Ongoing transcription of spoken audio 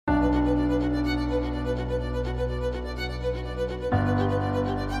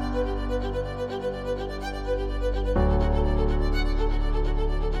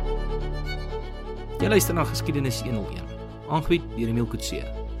luister na Geskiedenis 101, aangebied deur Emile Coetzee.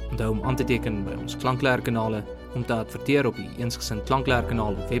 Onthou om aan te teken by ons klankleerkanale, om te adverteer op die Eensgesind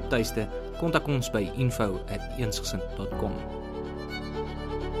klankleerkanaal of webtuiste, kontak ons by info@eensgesind.com.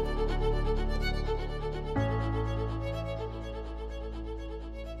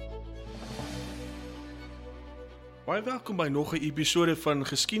 Baie welkom by nog 'n episode van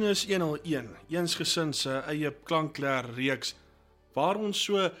Geskiedenis 101, Eensgesind se eie klankleerreeks, waar ons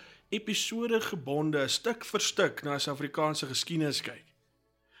so episode gebonde, stuk vir stuk na Suid-Afrikaanse geskiedenis kyk.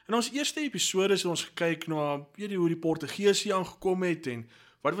 In ons eerste episode het ons gekyk na hoe die Portugese hier aangekom het en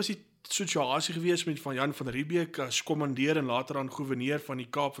wat was die situasie gewees met van Jan van Riebeeck as kommandeer en later aan gouverneur van die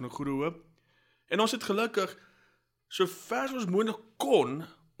Kaap van die Goeie Hoop. En ons het gelukkig so ver as ons moontlik kon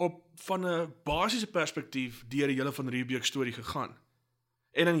van 'n basiese perspektief deur die hele van Riebeeck storie gegaan.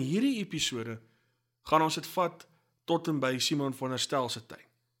 En in hierdie episode gaan ons dit vat tot en by Simon van der Stel se tyd.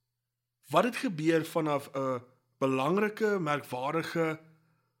 Wat het gebeur vanaf 'n belangrike, merkwaardige,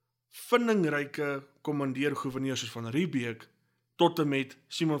 vindingryke kommandeer-gouverneur soos van Riebeeck tot en met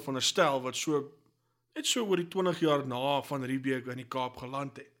Simon van der Stel wat net so oor die 20 jaar na van Riebeeck in die Kaap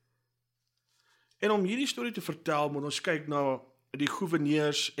geland het. En om hierdie storie te vertel, moet ons kyk na die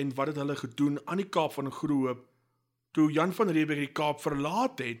gouverneurs en wat het hulle gedoen aan die Kaap van die Goeie Hoop toe Jan van Riebeeck die Kaap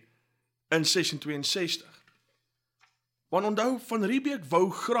verlaat het in 1662. Want onthou, van Riebeeck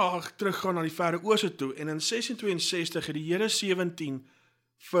wou graag teruggaan na die verre ooste toe en in 1662 het die Here 17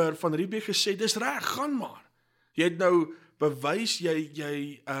 vir van Riebeeck gesê, dis reg, gaan maar. Jy het nou bewys,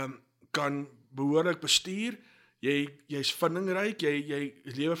 jy kan behoorlik bestuur, jy's vindingryk, jy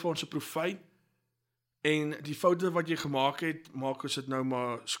lewer vir ons 'n profeet, en die foute wat jy gemaak het,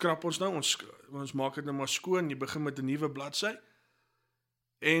 skrap ons nou, ons maak dit nou maar skoon, jy begin met 'n nuwe bladsy,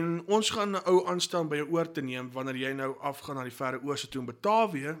 en ons gaan 'n ou aanstaan by jou oor te neem, wanneer jy nou afgaan na die verre ooste toe in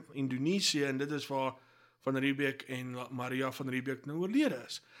Batavië, Indonesië, en dit is waar van Riebeeck en Maria van Riebeeck nou oorlede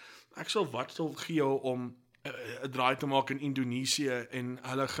is. Ek sal gee jou om 'n draai te maak in Indonesië en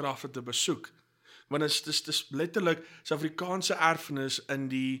hulle grafte te besoek. Want dit is letterlik Suid-Afrikaanse erfenis in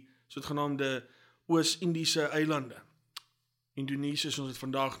die sogenaamde Oos-Indiese eilande. Indonesië is ons dit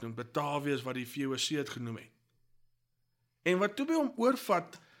vandag noem, Batavië is wat die VOC het genoem het. En wat toe by hom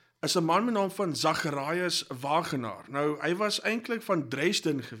oorvat, is 'n man met naam van Zacharias Wagenaar. Nou, hy was eintlik van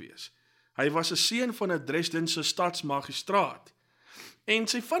Dresden gewees. Hy was 'n seun van 'n Dresdense stadsmagistraat. En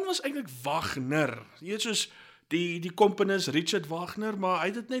sy van was eintlik Wagner. Jy weet soos die komponis Richard Wagner, maar hy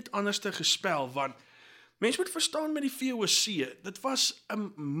het dit net anders te gespel, want mense moet verstaan met die VOC, dit was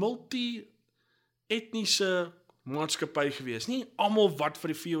 'n multi-etniese maatskappy gewees. Nie almal wat vir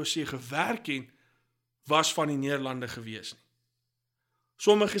die VOC gewerk het, was van die Nederlande gewees nie.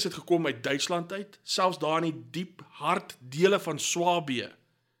 Sommiges het gekom uit Duitsland uit, selfs daar in die diep hart dele van Swabië.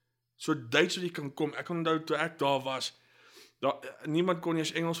 So Duits wat jy kan kom, ek onthou toe ek daar was, niemand kon nie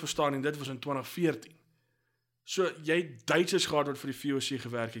eens Engels verstaan en dit was in 2014. So jy het Duitsers gehad wat vir die VOC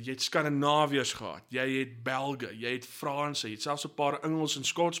gewerk het, jy het Skandinaviërs gehad, jy het Belge, jy het Franse, jy het selfs 'n paar Engels en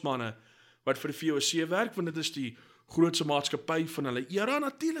Skotsmanne wat vir die VOC werk, want dit is die grootste maatskappy van hulle era.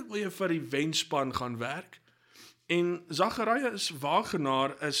 Natuurlik wil jy vir die wenspan gaan werk. En Zacharias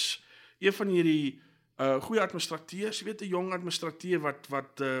Wagenaar is een van hierdie goeie administrateurs, jy weet 'n jong administrateur wat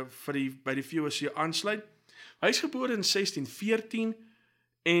by die VOC aansluit. Hy is gebore in 1614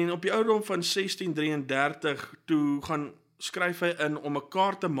 en op die ouderdom van 1633 toe gaan skryf hy in om 'n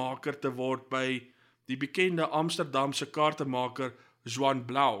kaartemaker te word by die bekende Amsterdamse kaartemaker Johan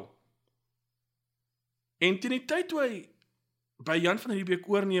Blau. En teen die tyd toe hy by Jan van Riebeeck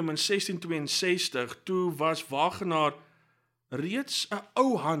oorneem in 1662, toe was Wagenaar reeds 'n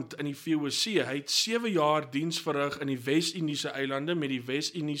ou hand in die VOC. Hy het 7 jaar diens verrig in die Wes-Indiese eilande met die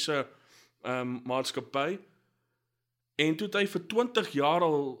Wes-Indiese maatskappy. En toe het hy vir 20 jaar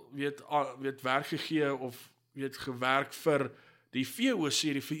al werk gegee of gewerk vir die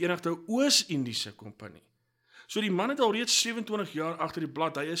VOC, die Verenigde Oos-Indiese Kompanie. So die man het al reeds 27 jaar agter die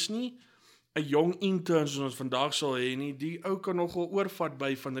blad. Hy is nie 'n jong intern soos ons vandag sal hê nie. Die ou kan nogal oorvat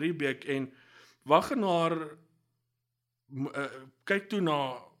by van Riebeeck en Wagenaar kyk toe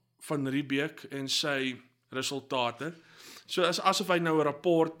na van Riebeeck en sy resultate. So asof hy nou 'n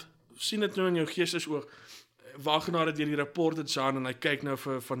rapport, sien dit nou in jou geestesoog, Wagenaar het hierdie rapport in sy hand en hy kyk nou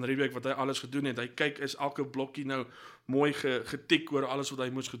vir van Riebeeck wat hy alles gedoen het. Hy kyk, is elke blokkie nou mooi getik oor alles wat hy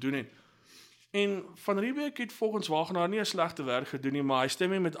moes gedoen het. En van Riebeeck het volgens Wagenaar nie 'n slegte werk gedoen nie, maar hy stem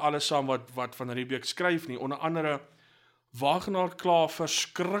nie met alles saam wat van Riebeeck skryf nie. Onder andere, Wagenaar kla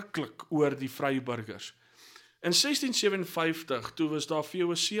verskriklik oor die vryburgers. In 1657, toe was daar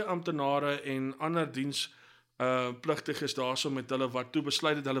VOC amptenare en ander pligtiges daarso met hulle wat toe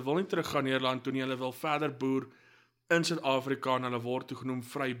besluit het hulle wil nie teruggaan Nederland toe nie, hulle wil verder boer in Suid-Afrika en hulle word toe genoem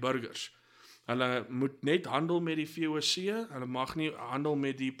vryburgers. Hulle moet net handel met die VOC, hulle mag nie handel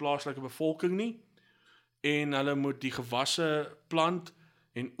met die plaaslike bevolking nie, en hulle moet die gewasse plant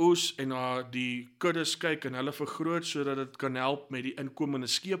en oes en na die kuddes kyk en hulle vergroot sodat dit kan help met die inkomende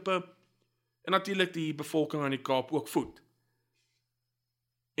skepe en natuurlik die bevolking aan die Kaap ook voed.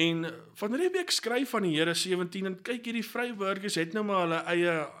 En Van Riebeeck skryf van die Here 17 en kyk hierdie vryburgers het nou maar hulle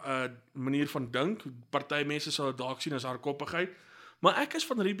eie manier van dink. Party mense sal dit dalk sien as hardkoppigheid, maar ek is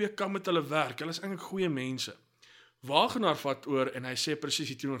Van Riebeeck kan met hulle werk. Hulle is eintlik goeie mense. Wagenaar vat oor en hy sê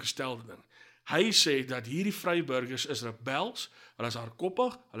presies die teenoorgestelde ding. Hy sê dat hierdie vryburgers is rebels, hulle is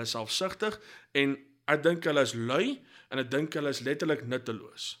hardkoppig, hulle is selfsugtig en ek dink hulle is lui en ek dink hulle is letterlik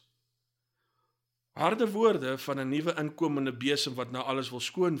nutteloos. Harde woorde van 'n nuwe inkomende besem wat nou alles wil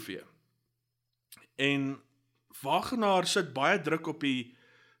skoonvee. En Wagenaar sit baie druk op die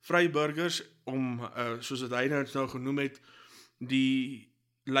vryburgers om, soos dit hy nou genoem het, die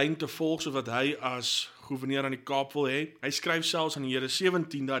lyn te volg so wat hy as gouverneur aan die Kaap wil hê. Hy skryf selfs aan die Here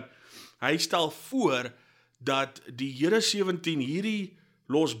 17 dat hy stel voor dat die Here 17 hierdie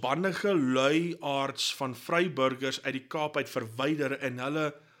losbandige luiaards van vryburgers uit die Kaap uit verwyder en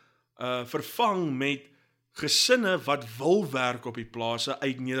hulle vervang met gesinne wat wil werk op die plase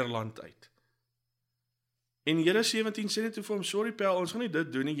uit Nederland uit. En Here 17 sê net toe vir hom, sorry Pel, ons gaan nie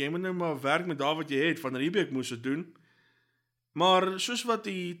dit doen nie, jy moet nou maar werk met daar wat jy het, Van Riebeeck moes dit doen. Maar soos wat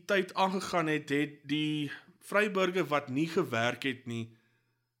die tyd aangegaan het, het die vryburger wat nie gewerk het nie,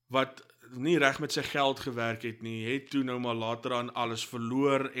 wat nie reg met sy geld gewerk het nie, het toe nou maar later aan alles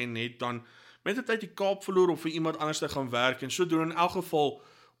verloor en het dan met die tyd die Kaap verloor om vir iemand anders te gaan werk en so doen in elk geval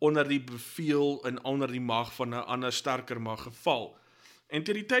onder die beveel en onder die mag van 'n ander sterker mag geval. En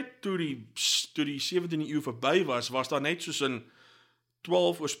teen die tyd toe die 17de eeu verby was daar net soos in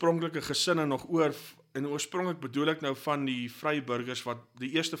 12 oorspronklike gesinne nog oor, en oorspronklik bedoel ek nou van die vryburgers, wat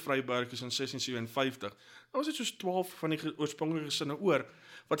die eerste vryburgers in 1657, was dit soos 12 van die oorspronklike gesinne oor,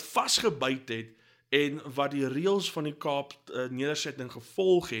 wat vasgebyt het, en wat die reëls van die Kaap nedersetting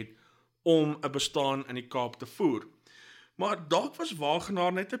gevolg het, om 'n bestaan in die Kaap te voer. Maar dalk was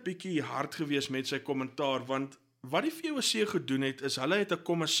Wagenaar net 'n bietjie hard gewees met sy kommentaar, want wat die VOC gedoen het, is hulle het 'n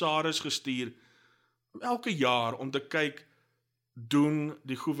kommissaris gestuur, elke jaar, om te kyk, doen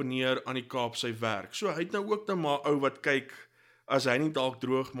die gouverneur aan die Kaap sy werk. So hy het nou ook nou maar ou wat kyk, as hy nie dalk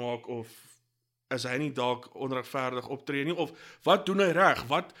droog maak, of as hy nie dalk onregverdig optree nie, of wat doen hy reg,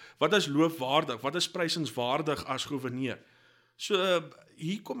 wat is loofwaardig, wat is prysenswaardig as gouverneur. So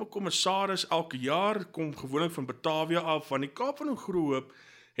hier kom 'n kommissaris elke jaar, kom gewoonlik van Batavia af, van die Kaap van Ogroep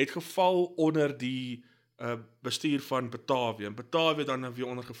het geval onder die bestuur van Batavia, en Batavia dan weer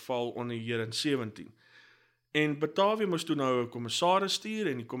ondergeval onder die Here in 17. En Batavia moes toe nou 'n kommissaris stuur,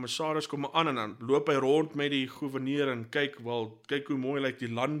 en die kommissaris kom aan, en dan loop hy rond met die gouverneur, en kyk hoe mooi lyk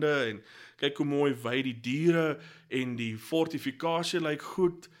die lande, en kyk hoe mooi wei die diere, en die fortifikasie lyk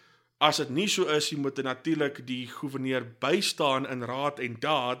goed. As dit nie so is, moet natuurlik die gouverneur bystaan in raad en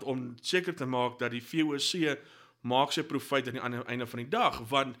daad, om seker te maak dat die VOC maak sy profijt aan die einde van die dag,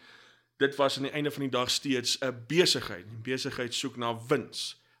 want dit was aan die einde van die dag steeds 'n besigheid. Die besigheid soek na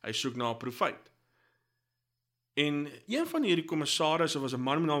wins, hy soek na profijt. En een van hierdie kommissarisse was 'n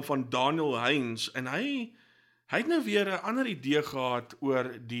man met naam van Daniel Heinz, en hy het nou weer 'n ander idee gehad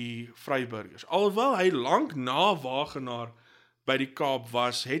oor die vryburgers. Alhoewel hy lank na Wagenaar by die Kaap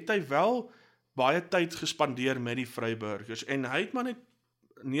was, het hy wel baie tyd gespandeer met die vryburgers, en hy het maar net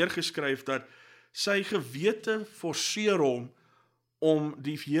neergeskryf dat sy gewete forceer hom om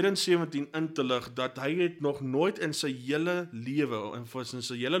die Here 17 in te lig, dat hy het nog nooit in sy hele lewe, en in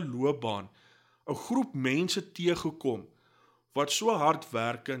sy hele loopbaan, 'n groep mense teëgekom, wat so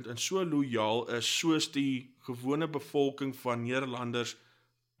hardwerkend en so loyaal is, soos die gewone bevolking van Nederlanders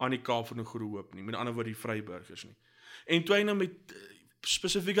aan die Kaap van Ogroep nie, met ander woorde die vryburgers nie. En toe hy nou met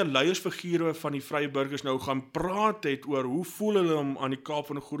spesifieke leiersfigure van die vryburgers nou gaan praat het oor hoe voel hulle om aan die Kaap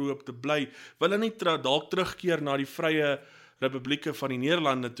van Ogroep te bly, wil hulle nie dalk terugkeer na die vrye republieke van die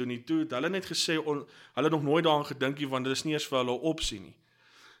Nederlande toe nie, toe het hulle net gesê, hulle nog nooit daaraan gedink nie, want dit is nie eens vir hulle 'n opsie nie.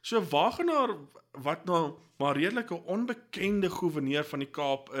 So Wagenaar, wat nou maar redelike onbekende gouverneur van die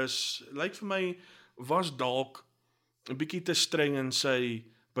Kaap is, lyk vir my, was dalk 'n bietjie te streng in sy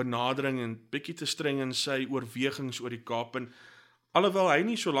benadering en bietjie te streng in sy oorwegings oor die Kaap, en alhoewel hy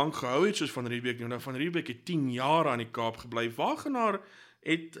nie so lank gehou het soos Van Riebeeck nie, Van Riebeeck het 10 jaar aan die Kaap gebly, Wagenaar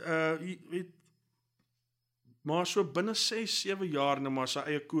het maar so binne 6-7 jaar nou maar sy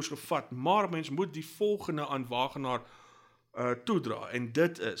eie koers gevat, maar mens moet die volgende aan Wagenaar toedra, en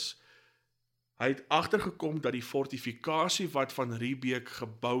dit is, Hy het agtergekom dat die fortifikasie wat Van Riebeeck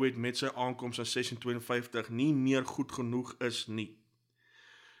gebou het met sy aankoms in 1652 nie meer goed genoeg is nie.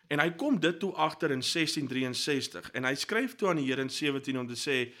 En hy kom dit toe agter in 1663 en hy skryf toe aan die Here in 17 om te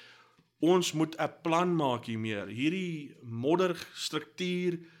sê, ons moet 'n plan maak hiermee. Hierdie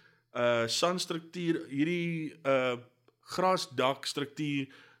modderstruktuur, sandstruktuur, hierdie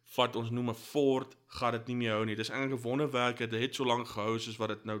grasdakstruktuur wat ons noem 'n fort, gaan dit nie meer hou nie. Dis eintlik 'n wonderwerk, dit het so lank gehou soos wat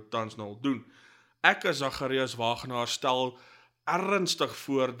dit nou tans nou al doen. Ek as Zacharias Wagenaar stel ernstig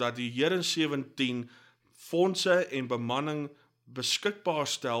voor dat die Here in 17 fondse en bemanning beskikbaar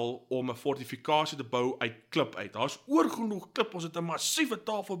stel om 'n fortifikasie te bou uit klip uit. Daar's oorgenoeg klip, ons het 'n massiewe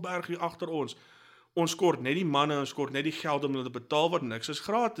Tafelberg hier agter ons. Ons kort net die manne, ons kort net die geld om hulle te betaal, wat niks is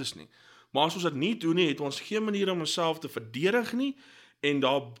gratis nie. Maar as ons dit nie doen nie, het ons geen manier om onsself te verdedig nie, en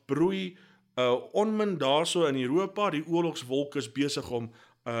daar broei onmin daarso in Europa, die oorlogswolk is besig om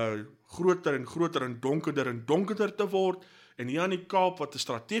groter en groter en donkerder te word, en hier aan die Kaap, wat 'n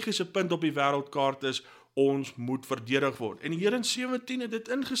strategiese punt op die wêreldkaart is, ons moet verdedig word. En die Here in 17 het dit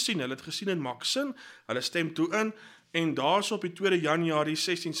ingesien, hulle het gesien en maak sin, hulle stem toe in, en daarso op die 2 Januarie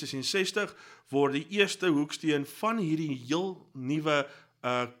 1666 word die eerste hoeksteen van hierdie heel nuwe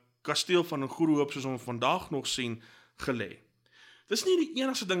kasteel van Goedehoop, soos ons vandag nog sien, gelê. Dis nie die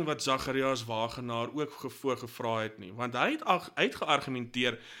enigste ding wat Zacharias Wagenaar ook voorgevra het nie, want hy het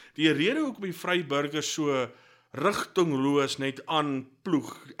uitgeargumenteer, die rede hoekom die vryburgers so rigtingloos net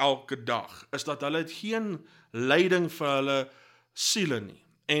aanploeg elke dag, is dat hulle het geen leiding vir hulle siele nie.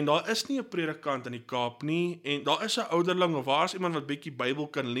 En daar is nie 'n predikant in die Kaap nie, en daar is 'n ouderling, of waar is iemand wat bietjie Bybel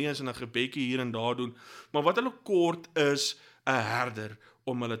kan lees en 'n gebedjie hier en daar doen, maar wat hulle kort is 'n herder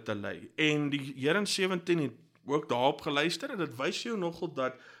om hulle te lei. En die Here in 17 het ook daarop geluister, en dit wys jou nogal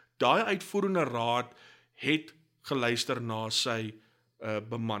dat daai uitvoerende raad het geluister na sy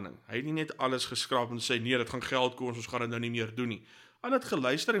bemanning. Hy het nie net alles geskraap en sê, nee, dit gaan geld kos, ons gaan dit nou nie meer doen nie. Hulle het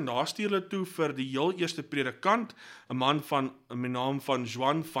geluister en daar stuur hulle toe vir die heel eerste predikant, 'n man met naam van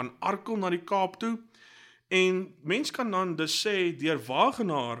Joan van Arkel na die Kaap toe. En mens kan dan dus sê, deur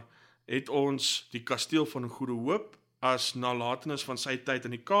Wagenaar het ons die kasteel van Goedehoop as nalatenis van sy tyd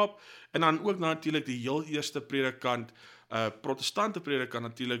in die Kaap, en dan ook natuurlik die heel eerste predikant, protestante predikant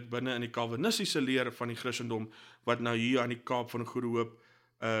natuurlik binne in die Calvinistiese leer van die Christendom, wat nou hier aan die Kaap van Goedehoop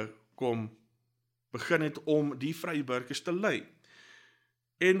kom begin het om die vryburgers te lei.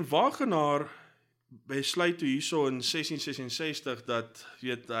 En Wagenaar besluit toe hierso in 1666 dat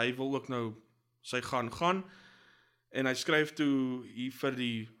hy wil ook nou sy gaan, en hy skryf toe hier vir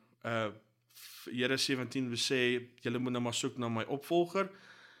die Here 17 sê, julle moet nou maar soek na my opvolger,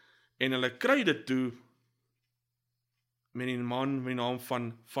 en hulle kry dit toe met die man met die naam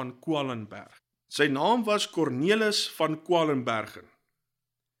van Kwallenberg. Sy naam was Cornelis van Kwallenbergen,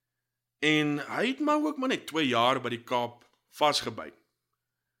 en hy het maar ook maar net 2 jaar by die Kaap vasgebyt.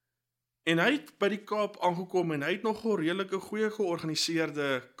 En hy het by die Kaap aangekom, en hy het nogal redelike goeie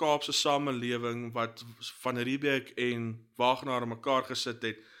georganiseerde Kaapse samelewing, wat Van Riebeeck en Wagenaar in mekaar gesit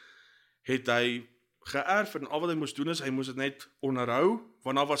het hy geërf, en al wat hy moes doen is, hy moes dit net onderhou,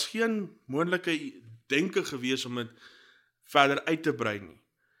 want daar was geen moontlike denke gewees om dit verder uit te brei nie.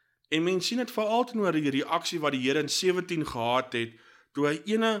 En mens sien dit veral teenoor die reaksie wat die Here in 17 gehad het, toe hy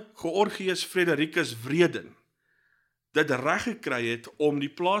ene Georgius Fredericus Vreden dit reg gekry het om die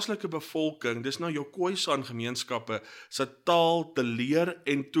plaaslike bevolking, dis nou jou Khoisan gemeenskappe, se taal te leer,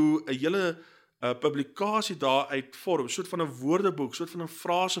 en toe 'n hele publikasie daaruit vorm, soort van 'n woordeboek, soort van 'n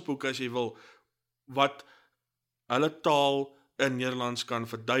fraseboek as jy wil, wat hulle taal in Nederlands kan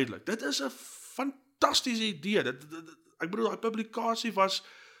verduidelik. Dit is 'n fantastiese idee. Ek bedoel, die publikasie was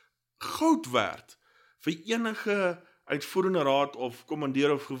goud werd vir enige uitvoerende raad of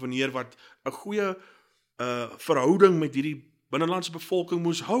kommandeer of gouverneur wat 'n goeie verhouding met hierdie binnelandse bevolking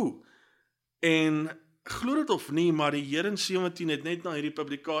moes hou. En glo dit of nie, maar die Here in 17 het net na hierdie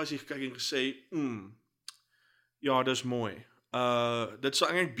publikasie gekyk en gesê, ja, dis mooi. Dit sou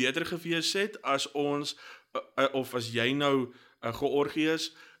eintlik beter gewees het as ons, of as jy nou,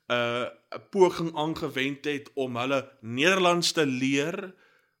 Georgius, 'n poging aangewend het om hulle Nederlands te leer,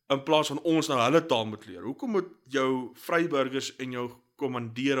 in plaas van ons nou hulle taal moet leer. Hoekom moet jou vryburgers en jou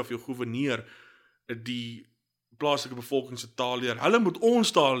kommandeer of jou gouverneur die plaaslike bevolking se taal leer? Hulle moet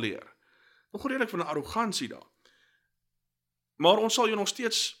ons taal leer. Nog redelik van 'n arrogansie daar. Maar ons sal jou nog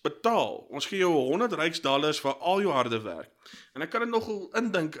steeds betaal. Ons gee jou $100 vir al jou harde werk. En ek kan dit nogal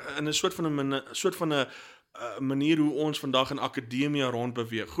indink in 'n soort van 'n manier hoe ons vandag in akademia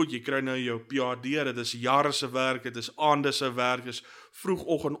rondbeweeg. Goed, jy kry nou jou PhD, dit is jare se werk, dit is aande se werk, dit is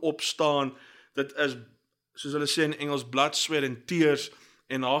vroegoggend opstaan, dit is, soos hulle sê in Engels, blood, sweat and tears,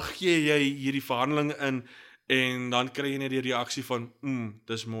 En dan gee jy hierdie verhandeling in en dan kry jy net die reaksie van,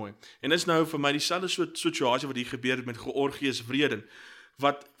 dis mooi. En dis nou vir my dieselfde soort situasie wat hier gebeur het met Georgius Vreden,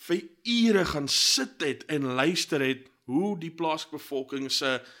 wat vir ure gaan sit het en luister het hoe die plaaslike bevolking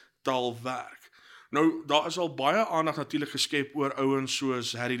se taal werk. Nou, daar is al baie aandag natuurlik geskep oor ouens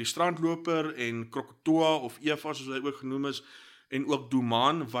soos Harry die Strandloper en Krokotoa of Eva soos hy ook genoem is, en ook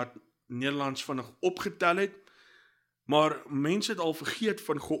Duman wat Nederlands vinnig opgetel het. Maar mense het al vergeet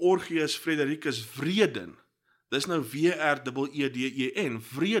van Georgius Fredericus Vreden. Dis nou W-R-E-D-E-N,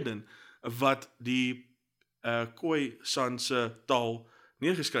 Vreden, wat die Khoisan se taal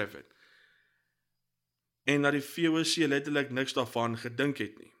neergeskryf het. En dat die VOC letterlik niks daarvan gedink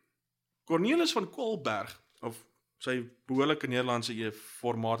het nie. Cornelis van Kwalberg, of sy behoorlike Nederlandse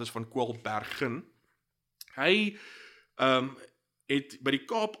formaat is van Kwalbergen, hy het by die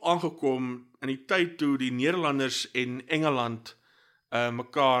Kaap aangekom in die tyd toe die Nederlanders en Engeland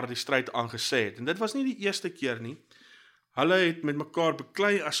mekaar die stryd aangesê het. En dit was nie die eerste keer nie. Hulle het met mekaar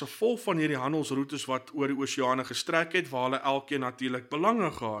beklei as gevolg van hierdie handelsroutes wat oor die oseane gestrek het, waar hulle elkeen natuurlik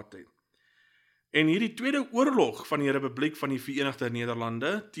belange gehad het. En hierdie tweede oorlog van die Republiek van die Verenigde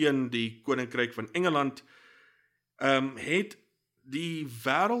Nederlande teen die Koninkryk van Engeland het die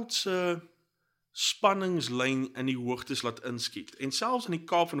wêreldse spanningslyn in die hoogtes laat inskiet. En selfs in die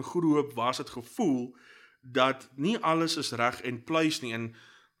Kaap van Goede Hoop was dit gevoel dat nie alles is reg en pluis nie. En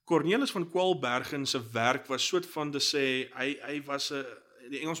Cornelis van Kwalbergen se werk was soort van te sê, hy was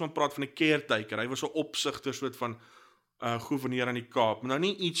die Engelsman praat van 'n caretaker, hy was 'n opsigter soort van gouverneur aan die Kaap. Maar nou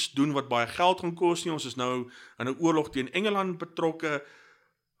nie iets doen wat baie geld gaan kos nie, ons is nou in 'n oorlog teen Engeland betrokke,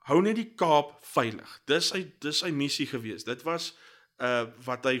 hou net die Kaap veilig. Dis sy missie gewees. Dit was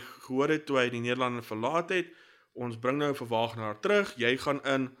wat hy gehoor het toe hy die Nederlande verlaat het. Ons bring nou vir Wagenaar terug, jy gaan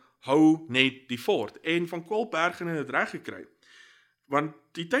in, hou net die fort. En van Kwalbergen het dit reg gekry. Want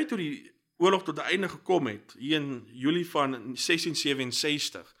die tyd toe die oorlog tot 'n einde gekom het, hier in Julie van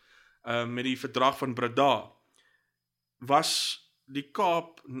 1667, met die verdrag van Breda, was die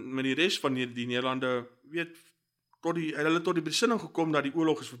Kaap met die res van die Nederlande, hulle tot die besinning gekom dat die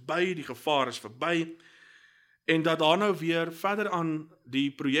oorlog is verby, die gevaar is verby, en dat daar nou weer verder aan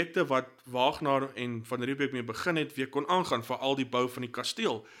die projekte wat Wagenaar en Van Riebeeck mee begin het, weer kon aangaan, veral die bou van die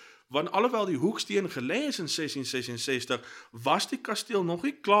kasteel. Want alhoewel die hoeksteen gelê is in 1666, was die kasteel nog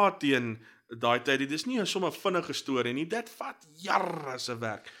nie klaar teen daai tyd. Dit is nie 'n sommer vinnige storie nie, dit vat jare se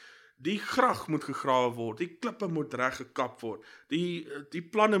werk. Die grag moet gegrawe word, die klippe moet reg gekap word, die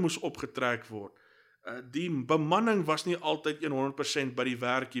planne moes opgetrek word. Die bemanning was nie altyd 100% by die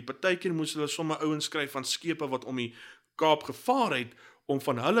werk nie. Partykeer moes hulle sommer ouens skryf van skepe wat om die Kaap gevaar het, om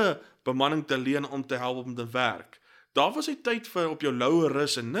van hulle bemanning te leen om te help om te werk. Daar was die tyd vir op jou loue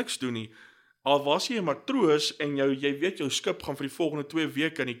rus en niks doen nie. Al was jy 'n matroos en jy weet jou skip gaan vir die volgende 2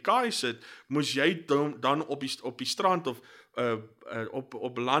 weke in die kaai sit, moes jy dan op die strand of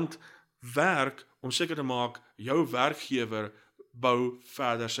op land werk om seker te maak jou werkgewer bou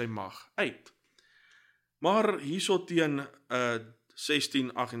verder sy mag uit. Maar hierso teen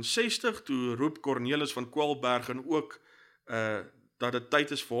 1668 toe roep Cornelis van Kwalbergen ook dat dit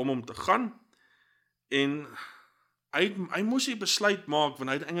tyd is vir hom om te gaan. En hy moes die besluit maak, want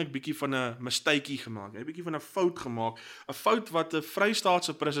hy het eintlik bietjie van 'n mistakeie gemaak. Hy het bietjie van 'n fout gemaak. 'n Fout wat 'n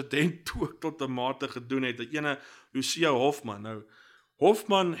Vrystaatse president ook tot 'n mate gedoen het. 'n Ene Lucia Hofman. Nou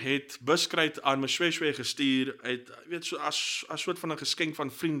Hofman het buskruit aan Moshoeshoe gestuur, so as soort van 'n geskenk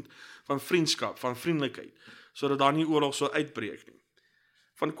van vriendskap, van vriendelikheid, sodat daar nie oorlog sou uitbreek nie.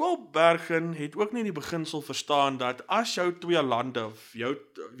 Van Kwalbergen het ook nie die beginsel verstaan dat as jou twee lande, of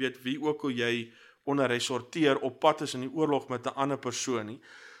wie ook al jy onder resorteer, op pad is in die oorlog met 'n ander persoon nie,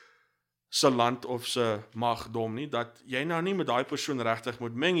 se land of se magdom nie, dat jy nou nie met daai persoon regtig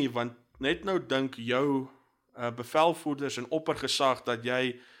moet meng nie, want net nou dink jou bevelvoerders en oppergesag dat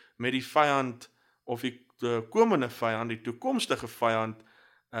jy met die vyand of die komende vyand, die toekomstige vyand,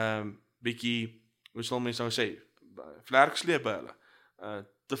 bietjie, hoe sal mens nou sê, vlerksleep by hulle,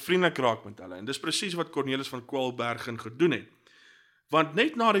 te vriendelik raak met hulle. En dis presies wat Cornelis van Kwalbergen gedoen het. Want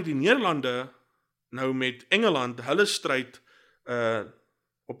net nadat die Nederlande nou met Engeland hulle stryd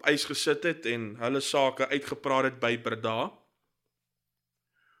op ys gesit het en hulle sake uitgepraat het by Breda,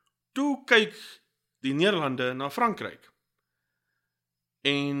 toe kyk die Nederlande na Frankryk.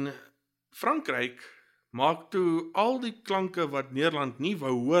 En Frankryk maak toe al die klanke wat Nederland nie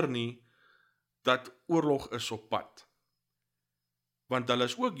wou hoor nie, dat oorlog is op pad. Want hulle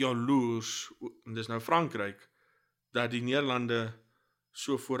is ook jaloers, en dis nou Frankryk, dat die Nederlande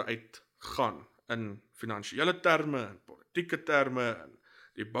so vooruit gaan, in finansiële terme, in politieke terme, in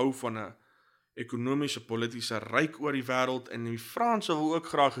die bou van 'n ekonomiese, politiese ryk oor die wêreld en die Franse wil ook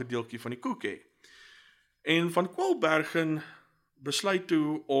graag 'n deeltjie van die koek hê. En van Kwalbergen besluit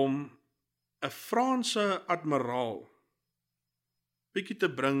toe om 'n Franse admiraal bietjie te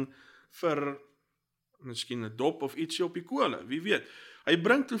bring vir miskien 'n dop of ietsie op die kole, wie weet. Hy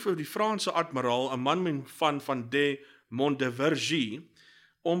bring toe vir die Franse admiraal 'n man van de Mondevergie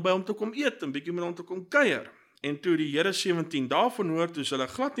om by hom te kom eet en bietjie met hom te kom kuier. En toe die Here 17 daarvan hoor, toe is hulle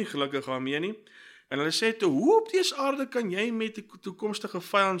glad nie gelukkig daarmee nie. En hulle sê toe, hoe op dese aarde kan jy met die toekomstige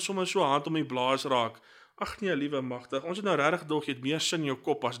vyand sommer so hand om die blaas raak? Ag nee, liewe magtig, ons het nou regtig dog jy het meer sin in jou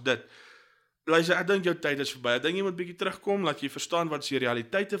kop as dit. Luister, ek dink jou tyd is verby. Ek dink jy moet bietjie terugkom, laat jy verstaan wat is die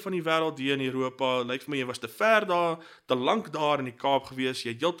realiteite van die wêreld hier in Europa. Lyk vir my jy was te ver daar, te lank daar in die Kaap gewees.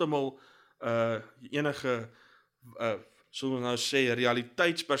 Jy het heeltemal enige sou nou sê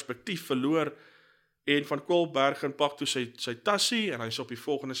realiteitsperspektief verloor. En van Kwalbergen pak toe sy tassie en hy is op die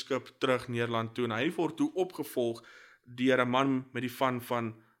volgende skip terug Nederland toe en hy word toe opgevolg deur 'n man met die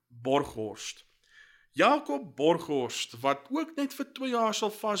van Borghorst. Jacob Borghorst wat ook net vir 2 jaar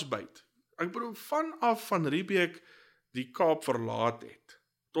sal vasbyt. Ek bedoel vanaf Van Riebeeck die Kaap verlaat het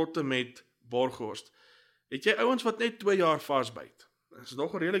tot en met Borghorst. Het jy ouens wat net 2 jaar vasbyt? Dit is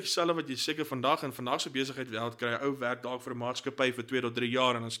nog redelik dieselfde wat jy seker vandag in vandag se besigheid wêreld kry. 'n Ou werk dalk vir 'n maatskappy vir 2 tot 3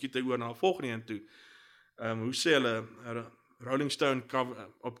 jaar en dan skiet hy oor na 'n volgende een toe. Hoe sê hulle, Rolling Stone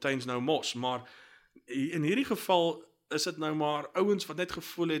obtains no moss, maar in hierdie geval is dit nou maar ouens wat net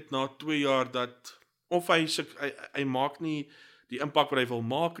gevoel het na 2 jaar dat of hy maak nie die impak wat hy wil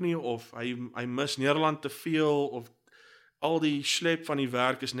maak nie, of hy mis Nederland te veel, of al die slep van die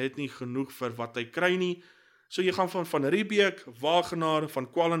werk is net nie genoeg vir wat hy kry nie. So jy gaan van Riebeeck, Wagenaar,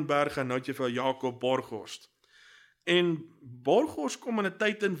 van Kwalbergen en nou het jy vir Jacob Borghorst. En Borghorst kom in 'n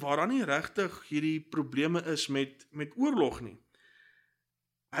tyd in waar daar nie regtig hierdie probleme is met oorlog nie.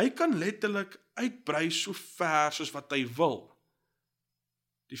 Hy kan letterlik uitbrei so ver soos wat hy wil.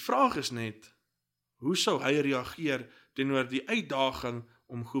 Die vraag is net, hoe sou hy reageer teenoor die uitdaging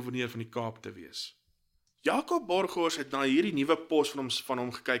om gouverneur van die Kaap te wees? Jacob Borghorst het na hierdie nuwe pos van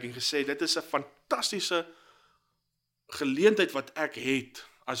hom gekyk en gesê, dit is 'n fantastiese geleentheid wat ek het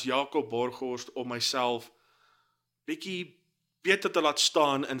as Jacob Borghorst om myself bietjie beter te laat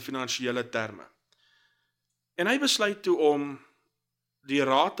staan in finansiële terme. En hy besluit toe om die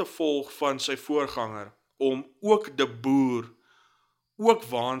raad te volg van sy voorganger, om ook de boer, ook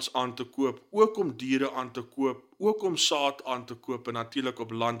waans aan te koop, ook om diere aan te koop, ook om saad aan te koop, en natuurlik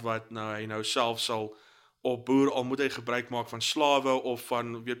op land wat hy nou self sal opboer, al moet hy gebruik maak van slawe of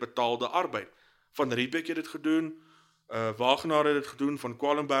van betaalde arbeid. Van Riebeeck het dit gedoen, Wagenaar het dit gedoen, van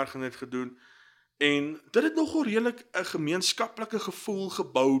Kwalbergen het dit gedoen, en dit het nogal redelik 'n gemeenskaplike gevoel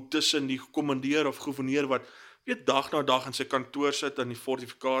gebou tussen die kommandeer of gouverneur wat dag na dag in sy kantoor sit in die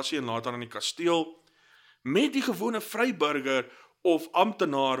fortifikasie en later aan die kasteel, met die gewone vryburger of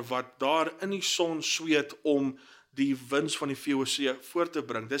amptenaar wat daar in die son sweet om die wins van die VOC voor te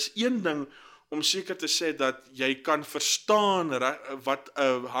bring. Dis een ding om seker te sê dat jy kan verstaan wat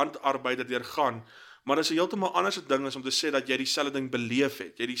 'n handarbeider deurgaan, maar dis 'n heeltemal anders ding is om te sê dat jy dieselfde ding beleef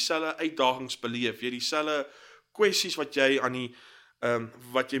het, jy dieselfde uitdagings beleef, jy dieselfde kwessies wat jy aan die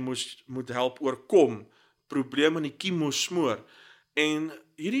wat jy moet help oorkom, probleme in die kiem moes smoor. En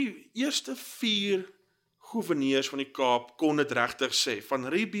hierdie eerste 4 gouverneurs van die Kaap kon dit regtig sê. Van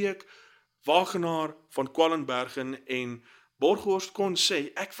Riebeeck, Wagenaar, van Kwalbergen en Borghorst kon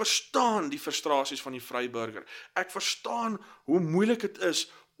sê, ek verstaan die frustrasies van die vryburger. Ek verstaan hoe moeilik dit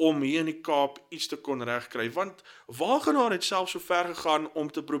is om hier in die Kaap iets te kon regkry, want Wagenaar het self so ver gegaan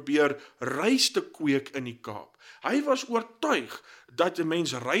om te probeer rys te kweek in die Kaap. Hy was oortuig dat 'n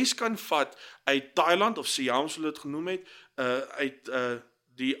mens rys kan vat uit Thailand, of Siam soos hulle dit genoem het, uit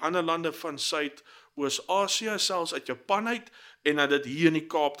die ander lande van Suid-Oos-Asië, selfs uit Japan uit, en dat dit hier in die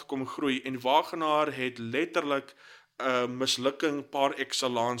Kaap te kom groei, en Wagenaar het letterlik mislukking par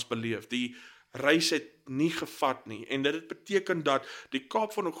excellence beleef. Die rys het nie gevat nie, en dit beteken dat die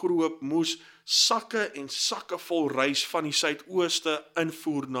Kaap van 'n Groep moes sakke en sakke vol rys van die Suidooste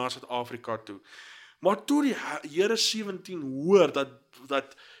invoer na Suid-Afrika toe. Maar toe die Here 17 hoor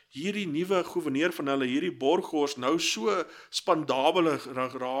dat hierdie nuwe gouverneur van hulle, hierdie Borghorst, nou so spandabel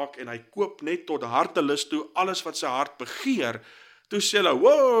raak, en hy koop net tot hartelus toe alles wat sy hart begeer, toe sê hulle,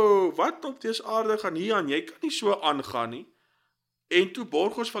 wow, wat op dese aarde gaan hier aan, jy kan nie so aangaan nie. En toe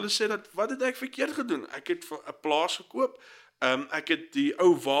Borghorst vir hulle sê dat, wat het ek verkeerd gedoen? Ek het 'n plaas gekoop, ek het die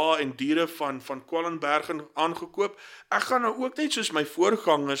ou wa en diere van Kwalbergen aangekoop, ek gaan nou ook net soos my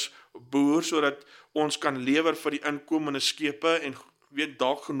voorgangers boer, sodat ons kan lewer vir die inkomende skepe, en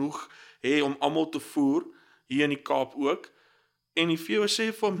dalk genoeg hê om almal te voer, hier in die Kaap ook. En die VO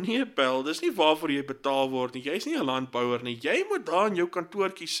sê vir hom, nee Pel, dis nie waarvoor jy betaal word nie, jy's nie 'n landbouer nie, jy moet daar in jou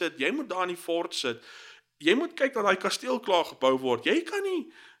kantoortjie sit, jy moet daar in die fort sit, jy moet kyk dat daai kasteel klaar gebou word, jy kan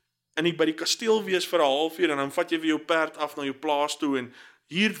nie by die kasteel wees vir 'n halfuur en dan vat jy weer jou perd af na jou plaas toe en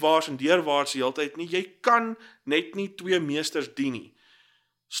hierwaarts en deurwaarts die hele tyd nie, jy kan net nie twee meesters dien nie.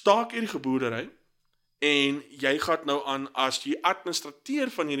 Staak hierdie geboerdery en jy gaan nou aan as die administrateur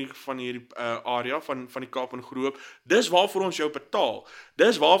van hierdie area van die Kaap en Groep, dis waarvoor ons jou betaal.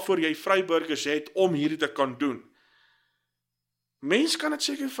 Dis waarvoor jy vryburgers het om hierdie te kan doen. Mens kan dit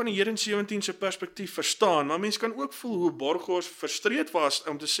seker van die Here in 17 se perspektief verstaan, maar mens kan ook voel hoe Borgos frustreerd was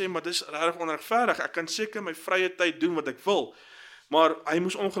om te sê, maar dis regtig onregverdig, ek kan seker my vrye tyd doen wat ek wil. Maar hy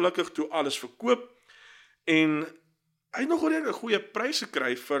moes ongelukkig toe alles verkoop en hy het nog 'n goeie prys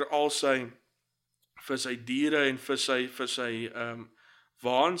gekry vir al vir sy diere en vir sy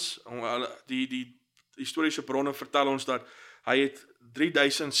waans. Die historiese bronne vertel ons dat hy het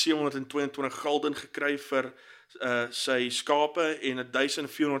 3722 gulden gekry vir sy skape en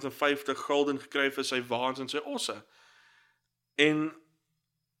 1450 gulden gekry vir sy waans en sy osse. En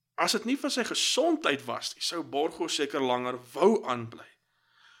as dit nie vir sy gesondheid was nie, sou Borgos seker langer wou aanbly.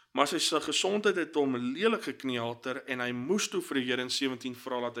 Maar sy gesondheid het hom lelik gekneelter en hy moes toe vir die Here in 17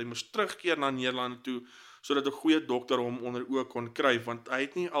 vra dat hy moes terugkeer na Nederland toe, sodat 'n goeie dokter hom onder oë kon kry, want hy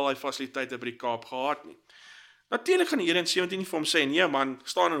het nie al die fasiliteite by die Kaap gehad nie. Natuurlik gaan die Here in 17 nie vir hom sê, nee man,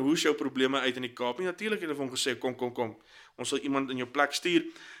 staan en hoes jou probleme uit in die Kaap nie. Natuurlik het hy vir hom gesê, kom, ons sal iemand in jou plek stuur.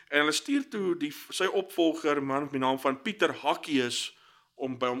 En hulle stuur toe sy opvolger, man met die naam van Pieter Hakkius,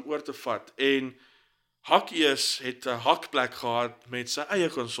 om by hom oor te vat. En Hakkius het 'n hakplek gehad met sy eie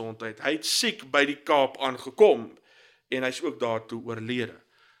gesondheid. Hy het siek by die Kaap aangekom en hy's ook daartoe oorlede.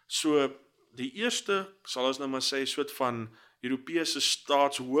 So die eerste, sal ons nou maar sê, soort van Europese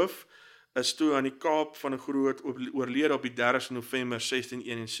staatshoof is toe aan die Kaap van 'n Groot oorlede op die 30 November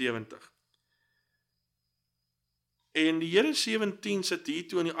 1671. En die Here 17 sit hier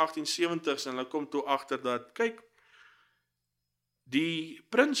toe in die 1870s en hulle kom toe agter dat, kyk, die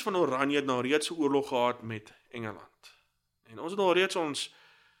prins van Oranje het nou reeds 'n oorlog gehad met Engeland. En ons het al reeds ons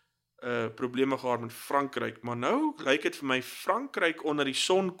probleme gehad met Frankryk, maar nou lyk dit vir my Frankryk onder die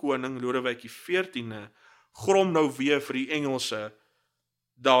sonkoning Lodewijk XIV grom nou weer vir die Engelse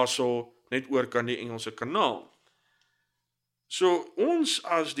daarso net oor kan die Engelse kanaal. So ons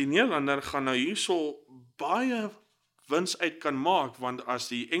as die Nederlander gaan nou hierso baie wins uit kan maak, want as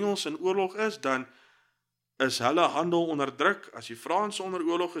die Engels in oorlog is, dan is hulle handel onder druk. As die Franse onder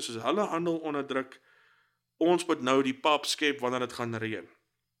oorlog is hulle handel onder druk. Ons moet nou die pap skep wanneer dit gaan reën.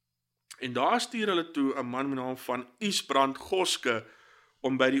 En daar stuur hulle toe 'n man met die naam van Ysbrand Goske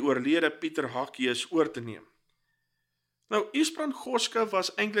om by die oorlede Pieter Hakkius oor te neem. Nou, Ysbrand Goske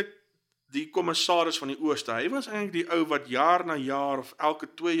was eintlik die kommissaris van die Ooste. Hy was eintlik die ou wat jaar na jaar of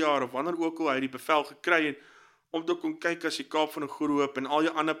elke 2 jaar of wanneer ook al hy die bevel gekry het om te kon kyk as die Kaap van 'n Groep en al die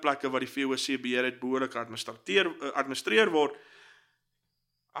ander plekke wat die VOC beheer het behoorlik administreer word.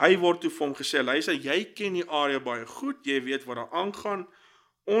 Hy word toe vir hom gesê, luister, jy ken die area baie goed, jy weet wat daar aangaan.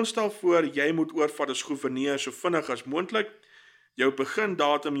 Ons stel voor, jy moet oorvat as gouverneur so vinnig as moontlik. Jou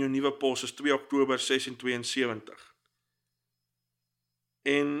begindatum jou nuwe pos is 2 Oktober 1672.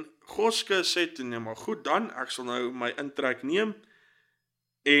 En Goske sê toe, nee maar goed dan, ek sal nou my intrek neem.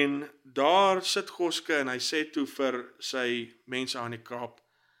 En daar sit Goske en hy sê toe vir sy mense aan die Kaap,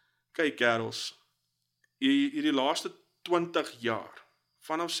 kyk kerels, hierdie laaste 20 jaar,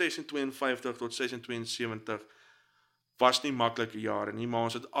 vanaf 1652 tot 1672, was nie maklike jare nie, maar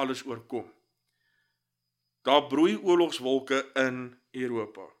ons het alles oorkom. Daar broei oorlogswolke in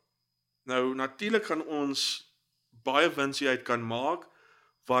Europa. Nou, natuurlik gaan ons baie wins hieruit kan maak,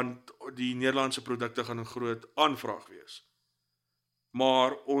 want die Nederlandse produkte gaan 'n groot aanvraag wees.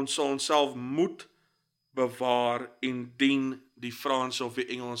 Maar ons sal onsself moet bewaar indien die Franse of die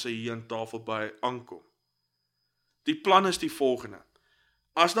Engelse hier aan tafel by aankom. Die plan is die volgende.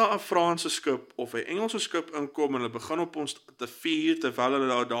 As daar 'n Franse skip of 'n Engelse skip inkom en hulle begin op ons te vuur terwyl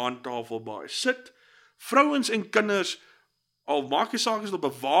hulle daar aan tafel by sit, vrouens en kinders, al maak nie saak as dit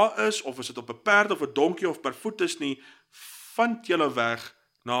op 'n wa is of is dit op 'n perd of 'n donkie of per voet is nie, vind julle weg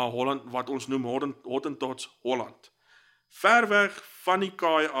na Holland, wat ons noem Hottentots Holland. Ver weg van die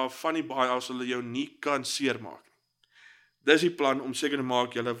kaai af, van die baai af, hulle jou nie kan seermaak nie. Dis die plan om seker te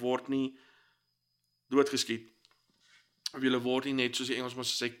maak, julle word nie doodgeskiet, of julle word nie net soos die Engelsman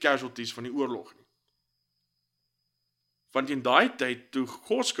sê casualties van die oorlog nie. Want in daai tyd, toe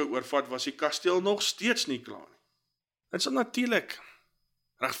Goske oorvat, was die kasteel nog steeds nie klaar nie. Dit sal natuurlik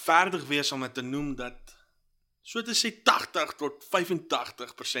regverdig wees om dit te noem dat, so te sê 80 tot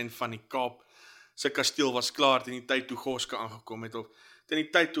 85% van die Kaap sy kasteel was klaar teen die tyd toe Goske aangekom het, of teen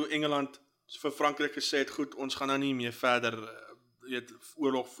die tyd toe Engeland vir Frankryk gesê het, goed, ons gaan nou nie meer verder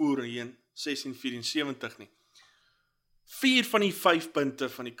oorlog voer hier in 1674 nie. 4 van die 5 punte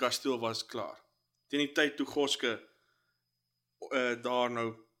van die kasteel was klaar. Teen die tyd toe Goske daar nou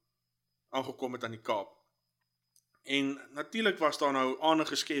aangekom het aan die Kaap. En natuurlik was daar nou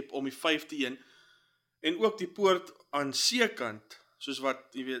aandag geskep om die 5de een, en ook die poort aan seekant, soos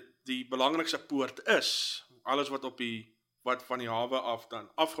wat jy weet, die belangrikste poort is, alles wat van die hawe af dan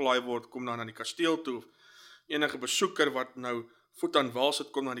afgelaai word, kom dan na die kasteel toe, of enige besoeker wat nou voet aan wal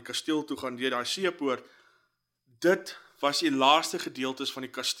sit, kom na die kasteel toe, gaan deur daai seepoort. Dit was die laaste gedeeltes van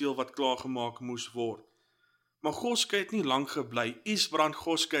die kasteel wat klaargemaak moes word. Maar Goske het nie lang gebly, Ysbrand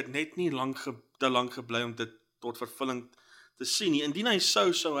Goske het net nie te lang gebly om dit tot vervulling te sien nie. Indien hy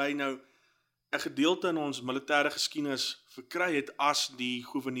sou hy nou 'n gedeelte in ons militêre geskiedenis verkry het as die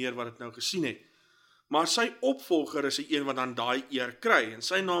gouverneur wat dit nou gesien het. Maar sy opvolger is die een wat dan daai eer kry, en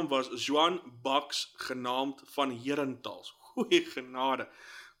sy naam was Joan Bux, genaamd van Herentals. Goeie genade.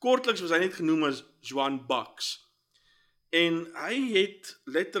 Kortliks was hy net genoem as Joan Bux. En hy het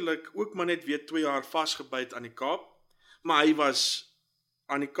letterlik ook maar net weer 2 jaar vasgebyt aan die Kaap, maar hy was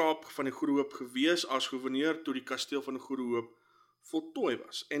aan die Kaap van die Goede Hoop gewees as gouverneur toe die kasteel van die Goede Hoop voltooi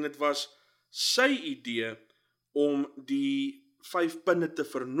was. En dit was sy idee om die 5 punte te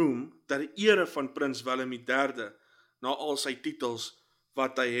vernoem ter ere van Prins Willem III na al sy titels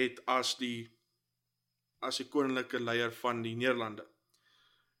wat hy het as die koninklike leier van die Nederlande.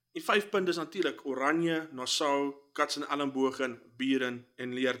 Die 5 punte is natuurlik Oranje, Nassau, Katsen-Ellenbogen, Buren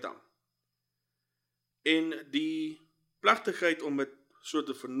en Leerdam. En die plegtigheid om dit so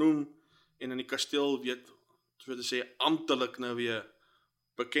te vernoem en in die kasteel so te sê amptelik nou weer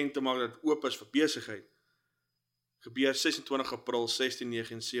bekend te maak dat het oop is vir besigheid, gebeur 26 April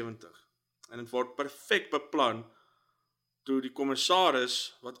 1679. En dit word perfek beplan toe die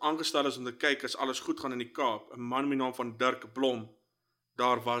kommissaris wat aangestel is om te kyk as alles goed gaan in die Kaap, 'n man met die naam van Dirk Blom,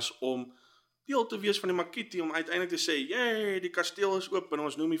 daar was om deel te wees van die makitie, om uiteindelik te sê, jee, die kasteel is oop en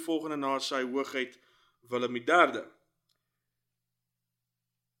ons noem die volgende na sy hoogheid Willem III.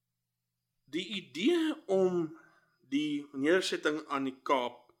 Die idee om die neersetting aan die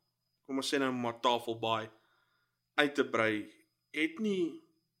Kaap, kom ons sê nou maar Tafelbaai, uit te brei, het nie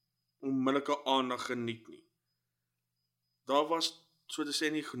onmiddellike aandag geniet nie. Daar was, so te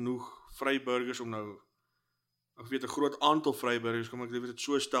sê, nie genoeg vryburgers om nou, ek weet 'n groot aantal vryburgers, kom ek dit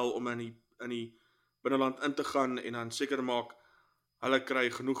so stel, om in die binneland in te gaan en dan seker maak, hulle kry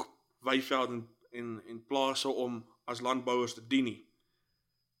genoeg weiveld en plase om as landbouers te dien nie.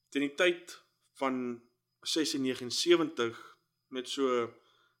 Teen die tyd van 1679, met so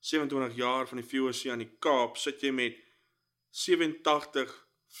 27 jaar van die VOC aan die Kaap, sit jy met 87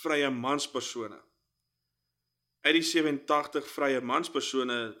 vrye manspersone. Uit die 87 vrye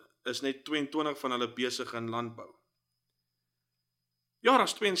manspersone is net 22 van hulle besig in landbou. Ja, daar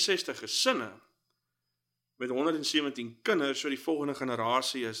is 62 gesinne met 117 kinders, so die volgende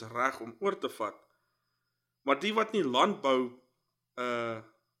generasie is reg om oor te vat. Maar die wat nie landbou, hulle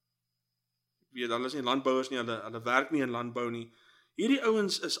is nie landbouers nie, hulle werk nie in landbou nie. Hierdie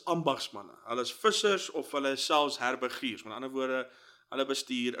ouens is ambagsmanne. Hulle is vissers of hulle is selfs herbergiers. Met ander woorde, hulle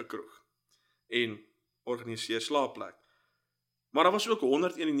bestuur 'n kroeg en organiseer slaapplek. Maar daar was ook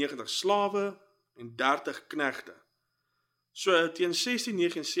 191 slawe en 30 knegte. So teen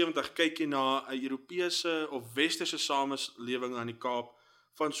 1679 kyk jy na 'n Europese of westerse samelewing aan die Kaap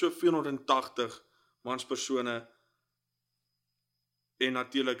van so 480 manspersone en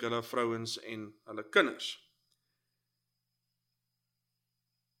natuurlik hulle vrouens en hulle kinders.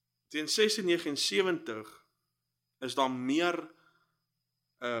 Teen 1679 is daar meer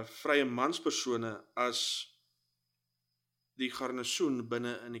vrye manspersone as die garnisoen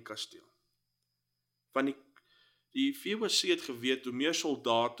binne in die kasteel. Van die VOC het geweet, hoe meer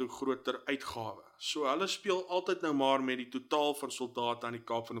soldate, hoe groter uitgawe. So hulle speel altyd nou maar met die totaal van soldate aan die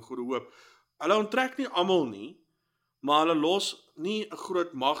Kaap van die Goede Hoop. Hulle onttrek nie almal nie, maar hulle los nie 'n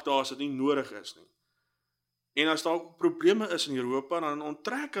groot mag daar as dit nie nodig is nie. En as daar probleme is in Europa, dan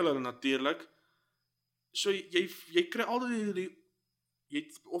onttrek hulle natuurlik. So jy kry altyd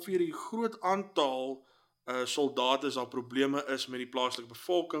of hierdie groot aantal soldate as daar probleme is met die plaaslike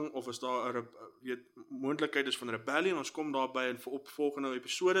bevolking, of as daar 'n moontlikheid is van rebellie, en ons kom daarby in opvolgende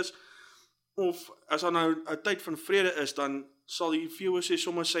episodes, of as daar nou 'n tyd van vrede is, dan sal die VOC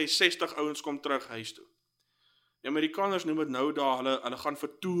sommer sê 60 ouens kom terug huis toe. Die Amerikaners noem dit nou daar, hulle gaan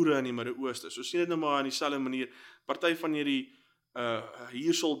vir toere in die Midde-Ooste. So sien dit nou maar in dieselfde manier, party van hierdie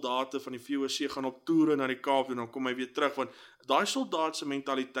hier soldate van die VOC gaan op toere na die Kaap en dan kom hy weer terug, want daai soldaat se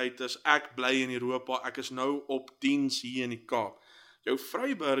mentaliteit is, ek bly in Europa, ek is nou op diens hier in die Kaap. Jou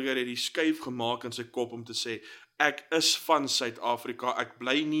Vryburger het die skuif gemaak in sy kop om te sê, ek is van Suid-Afrika, ek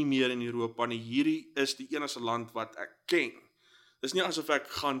bly nie meer in Europa nie, hierdie is die enigste land wat ek ken. Dis nie asof ek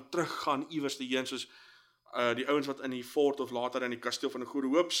teruggaan iewers te heen, soos die ouens wat in die fort of later in die kasteel van die Goede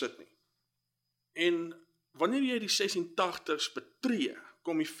Hoop sit nie. En wanneer jy die 1680s betree,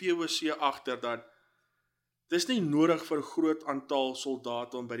 kom die VOC agter dat dis nie nodig vir 'n groot aantal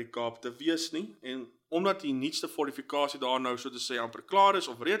soldate om by die Kaap te wees nie, en omdat die nuutste fortifikasie daar nou so te sê amper klaar is,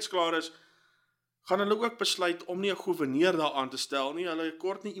 of reeds klaar is, gaan hulle ook besluit om nie 'n gouverneur daar aan te stel nie, hulle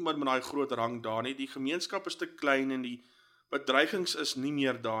kort nie iemand met daai groot rang daar nie, die gemeenskap is te klein en die bedreigings is nie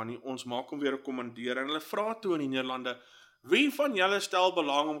meer daar nie, ons maak hom weer 'n kommandeur, en hulle vra toe in die Nederlande, wie van julle stel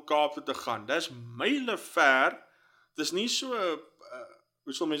belang om Kaap toe te gaan? Dis myle ver, dis nie so,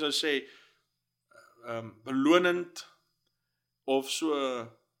 hoe sal mense sê, belonend, of so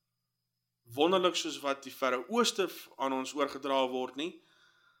wonderlik soos wat die Verre Ooste aan ons oorgedra word nie.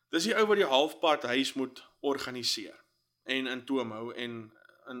 Dis die ou wat die halfpad huis moet organiseer, en in toom hou, en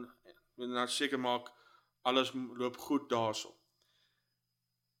nou seker maak, alles loop goed daarso.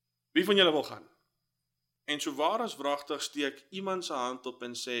 Wie van julle wil gaan? En so waar as wragtig steek iemand sy hand op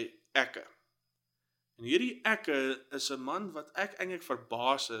en sê, ekke. En hierdie ekke is 'n man wat ek eintlik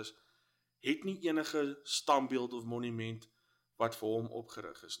verbaas is, het nie enige standbeeld of monument wat vir hom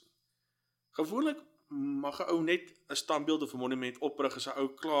opgerig is nie. Gewoonlik mag 'n ou net 'n standbeeld of 'n monument oprig as 'n ou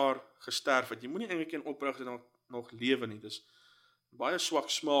klaar gesterf het. Jy moenie eintlik een oprig en nog lewe nie. Dis baie swak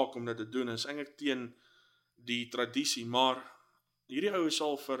smaak om dit te doen. Dit is eintlik teen die tradisie, maar hierdie ou is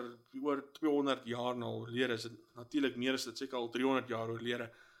al vir oor 200 jaar nou oorlede. Is dit natuurlik meer as dit seker al 300 jaar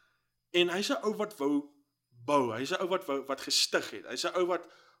oorlede. En hy's 'n ou wat wou bou. Hy's 'n ou wat gestig het. Hy's 'n ou wat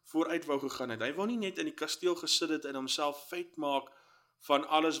vooruit wou gegaan het. Hy wou nie net in die kasteel gesit het en homself feit maak van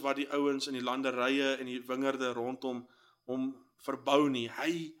alles wat die ouens in die landerye en die wingerde rondom hom verbou nie.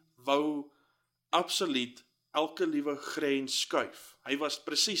 Hy wou absoluut elke liewe grens skuif. Hy was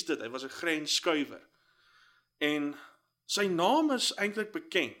presies dit, hy was 'n grensskuiwer. En sy naam is eintlik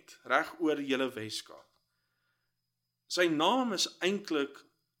bekend reg oor die hele Weskaap. Sy naam is eintlik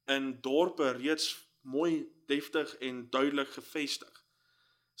in dorpe reeds mooi deftig en duidelik gevestig.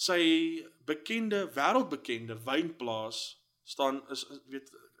 Sy wêreldbekende wynplaas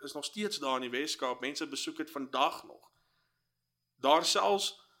is nog steeds daar in die Weskaap. Mense besoek dit vandag nog. Daar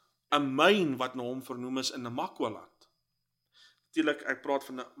selfs 'n myn wat na hom vernoem is in Namakwa-land. Natuurlik, ek praat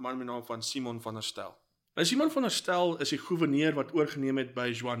van 'n man met naam van Simon van der Stel. Nou Simon van der Stel is die gouverneur wat oorgeneem het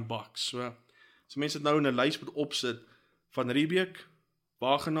by Johan Baks. So mense het nou in 'n lys moet opsit van Riebeeck,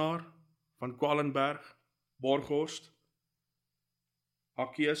 Wagenaar, van Kwalenberg, Borghorst,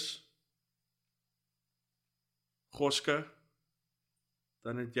 Hakkies, Goske,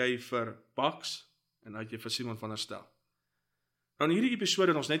 dan het jy vir Baks, en dan het jy vir Simon van der Stel. Nou in hierdie episode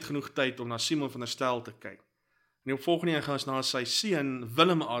het ons net genoeg tyd om na Simon van der Stel te kyk. En die opvolgende een gaan ons na sy seun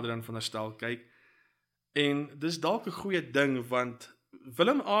Willem Adrian van der Stel kyk. En dis dalk 'n goeie ding, want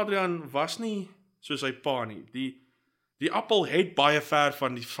Willem Adrian was nie soos sy pa nie. Die appel het baie ver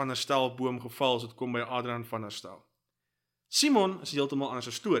van die Van der Stel boom geval as dit kom by Adrian van der Stel. Simon is heeltemal anders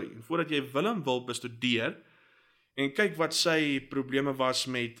 'n storie. En voordat jy Willem wil bestudeer en kyk wat sy probleme was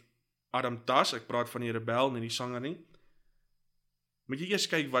met Adam Tas, ek praat van die rebel, nie die sanger nie, moet jy eers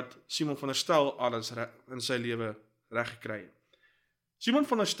kyk wat Simon van der Stel alles in sy lewe reg gekry het. Simon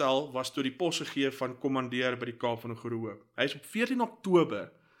van der Stel was toe die pos gegee van kommandeur by die Kaap van die Goede Hoop. Hy is op 14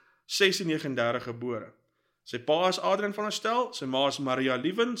 Oktober 1639 gebore. Sy pa is Adrian van der Stel, sy ma is Maria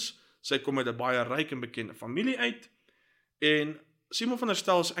Liewens, sy kom uit 'n baie ryk en bekende familie uit, en Simon van der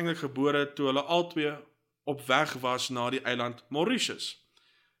Stel is eintlik gebore toe hulle albei op weg was na die eiland Mauritius.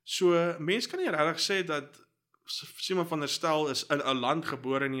 So, mens kan nie regtig sê dat Simon van der Stel is in 'n land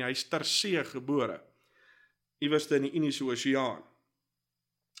gebore nie, hy is ter see gebore, iewers in die Indiese Oseaan.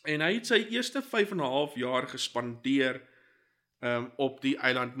 En hy het sy eerste 5,5 jaar gespandeer op die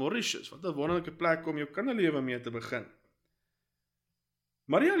eiland Mauritius, wat 'n wonderlike plek om jou kinderlewe mee te begin.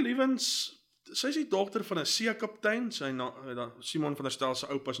 Maria Liewens, sy is die dogter van 'n seekaptein, Simon van der Stel se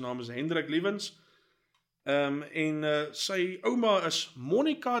oupa se naam is Hendrik Liewens, en sy ouma is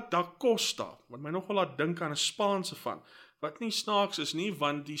Monica da Costa, wat my nogal laat dink aan 'n Spaanse van, wat nie snaaks is nie,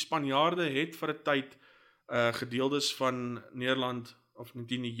 want die Spanjaarde het vir 'n tyd gedeeltes van Nederland, of nie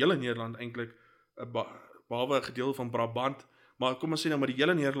die hele Nederland eintlik, behalwe 'n gedeelte van Brabant, maar kom ons sê nou maar die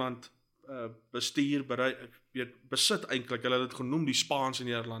hele Nederland bestuur, besit eintlik, hulle het dit genoem die Spaanse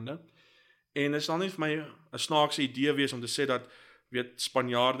Nederlande, En is dan nie vir my 'n snaakse idee wees om te sê dat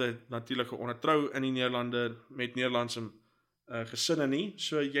Spanjaarde natuurlik geondertrou in die Nederlande met Nederlandse gesinne nie.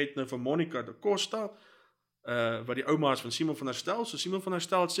 So jy het nou vir Monica da Costa, wat die ouma is van Simon van der Stel. So Simon van der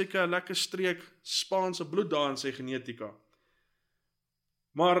Stel het seker 'n lekker streek Spaanse bloed daar in sy genetika.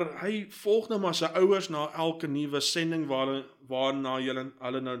 Maar hy volg nou maar sy ouers na elke nuwe sending waarna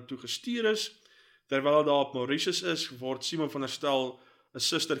hulle nou toe gestuur is. Terwyl hy daar op Mauritius is, word Simon van der Stel 'n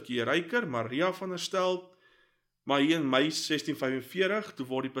sustertjie ryker, Maria van der Stel. Maar hier in Mei 1645, toe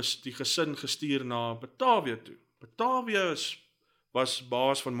word die gesin gestuur na Batavia toe. Batavia was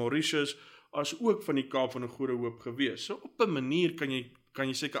baas van Mauritius, as ook van die Kaap van die Goeie Hoop gewees. So op 'n manier kan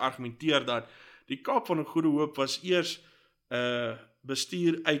jy seker argumenteer dat die Kaap van die Goeie Hoop was eers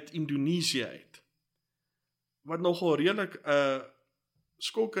bestuur uit Indonesië uit. Wat nogal redelik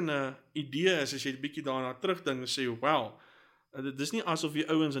skokkende idee is, as jy 'n bietjie daarna terugdink en sê, wow, dit is nie asof die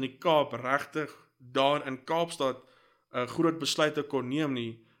ouens in die Kaap regtig daar in Kaapstad groot besluite kon neem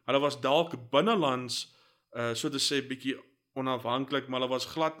nie. Hulle was dalk binnelands, so te sê, bietjie onafhanklik, maar hulle was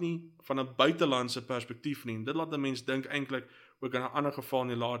glad nie van 'n buitelandse perspektief nie. Dit laat 'n mens dink eintlik ook in 'n ander geval in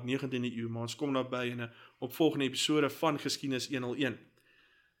die laat 19de eeu, maar ons kom daarby in 'n opvolgende episode van Geskiedenis 101.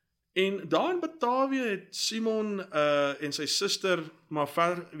 En daar in Batavia het Simon en sy suster maar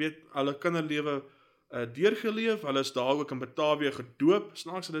verder, hulle kinderlewe deurgeleef. Hulle is daar ook in Batavia gedoop.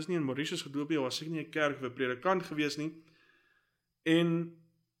 Snaaks, hulle is nie in Mauritius gedoop nie, was seker nie 'n kerk of 'n predikant gewees nie. En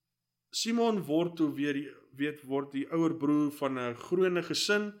Simon word toe word die ouer broer van 'n groeiende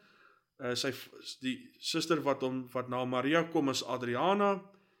gesin. Die suster wat na Maria kom is Adriana.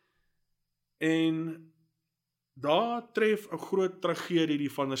 En daar tref 'n groot tragedie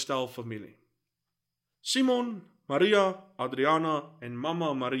die Van der Stel familie. Simon, Maria, Adriana en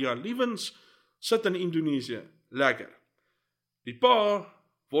mamma Maria Liewens sit in Indonesië, lekker. Die pa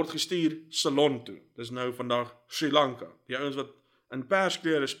word gestuur Ceylon toe, dis nou vandag Sri Lanka, die ouens wat in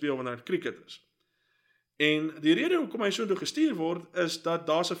persklere speel wanneer dit cricket is. En die rede hoekom hy so toe gestuur word, is dat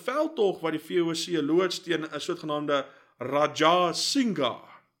daar's 'n veldtog wat die VOC loods teen 'n soortgenaamde Raja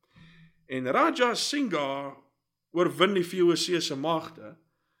Singha. En Raja Singha oorwin die VOC se magte,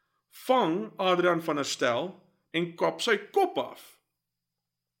 vang Adrian van der Stel en kap sy kop af.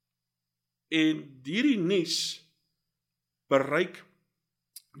 En hierdie nuus bereik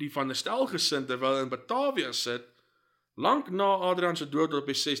die Van der Stel gesin terwyl in Batavia sit, lank na Adrian se dood op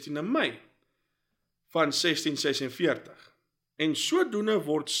die 16de Mei van 1646. En sodoende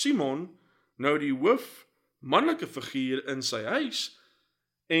word Simon nou die hoof manlike figuur in sy huis,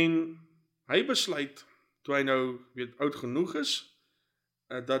 en hy besluit, toe hy nou oud genoeg is,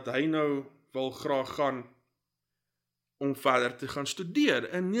 dat hy nou wil graag gaan om verder te gaan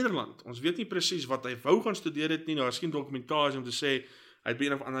studeer in Nederland. Ons weet nie presies wat hy wou gaan studeer het nie, daar is geen dokumentasie om te sê, hy het by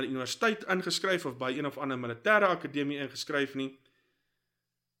een of ander universiteit ingeskryf, of by een of ander militêre akademie ingeskryf nie.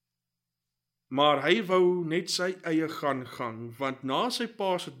 Maar hy wou net sy eie gang, want na sy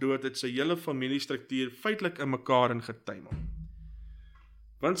pa se dood het sy hele familiestruktuur feitelik in mekaar ingetuimel.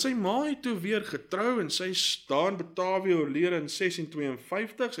 Want sy ma het toe weer getrou, en sy staan Batavia oorlede in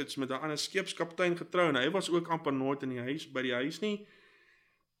 1652, sy het met 'n ander skeepskaptein getrou, en hy was ook amper nooit by die huis nie.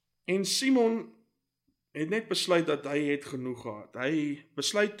 En Simon het net besluit dat hy het genoeg gehad. Hy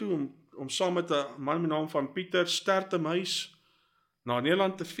besluit toe om saam met 'n man met naam van Pieter Stertemuis na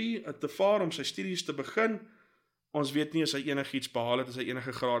Nederland te vaar om sy studies te begin. Ons weet nie as hy enigiets behaal het, as hy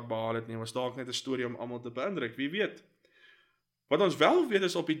enige graad behaal het nie, was dalk net 'n storie om almal te beïndruk, wie weet. Wat ons wel weet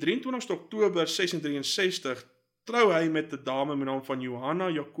is op die 23 Oktober 1663 trou hy met 'n dame met naam van Johanna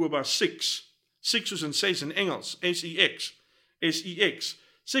Jacoba Six. Six soos in 6 in Engels, S-E-X,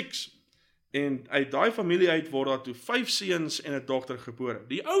 6. En uit daai familie uit word daar toe 5 seuns en 'n dogter gebore.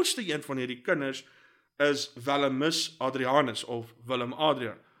 Die oudste een van hierdie kinders is Willemus Adrianus of Willem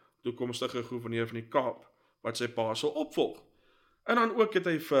Adrian, toekomstige gouverneur van die Kaap, wat sy pa sal opvolg. En dan ook het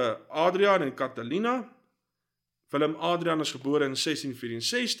hy vir Adrian en Catalina. Willem Adrian is gebore in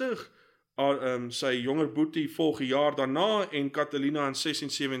 1664, sy jonger boetie volgende jaar daarna, en Catalina in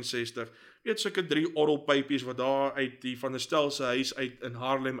 1667. Weet sulke 3 orrelpypies wat daar uit die Van der Stel se huis uit in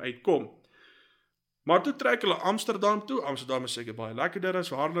Haarlem uitkom. Maar toe trek hulle Amsterdam toe. Amsterdam is seker baie lekkerder as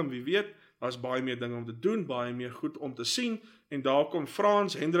Haarlem, wie weet. Daar's baie meer dinge om te doen, baie meer goed om te sien, en daar kom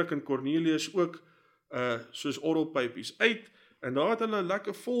Frans, Hendrik en Cornelius ook soos orrelpypies uit, en daar het hulle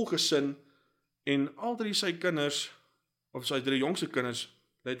lekker vol gesin, en al 3 sy kinders, of sy 3 jongste kinders,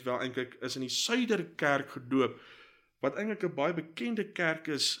 let wel eintlik is in die Suiderkerk gedoop, wat eintlik 'n baie bekende kerk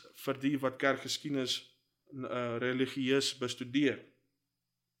is vir die wat kerkgeskiedenis religieus bestudeer.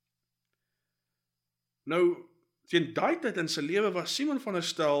 Nou, teen daai tyd in sy lewe was Simon van der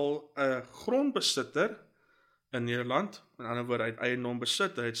Stel 'n grondbesitter in Nederland, in ander woorde, hy het eiendom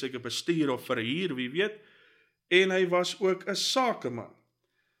besit, hy het seker bestuur of verhuur, wie weet, en hy was ook 'n sakeman.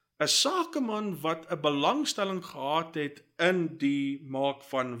 'n Sakeman wat 'n belangstelling gehad het in die maak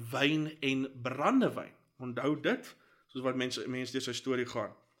van wyn en brandewyn. Onthou dit, soos wat mense deur sy storie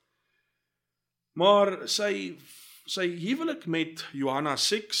gaan. Maar sy huwelik met Johanna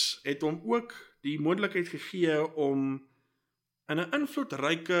Six het hom ook die moontlikheid gegee om in 'n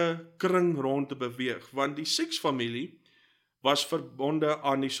invloedryke kring rond te beweeg, want die Six-familie was verbonde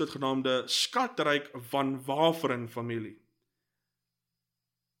aan die sogenaamde skatryk van Waveren familie.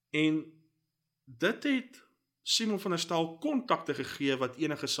 En dit het Simon van der Stel kontakte gegee wat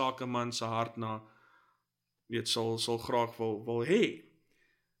enige sakeman se hart na sal graag wil hê.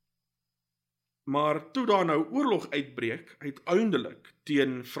 Maar toe daar nou oorlog uitbreek, uiteindelik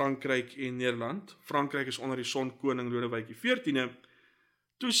teen Frankryk en Nederland, Frankryk is onder die sonkoning Lodewijk die 14de,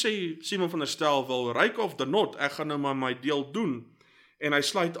 toe sê Simon van der Stel, wel, ryk of the not, ek gaan nou maar my deel doen, en hy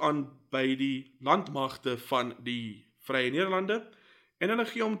sluit aan by die landmagte van die Vrye Nederlande, en hulle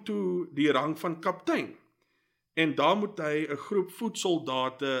gee hom toe die rang van kaptein, en daar moet hy 'n groep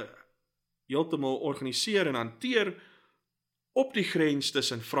voetsoldate heeltemal organiseer en hanteer op die grens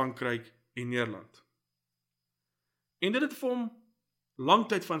tussen Frankryk en Nederland. En dit het vir hom lang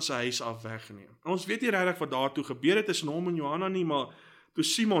tyd van sy huis af weggeneem. Ons weet nie regtig wat daartoe gebeur het tussen hom en Johanna nie, maar toe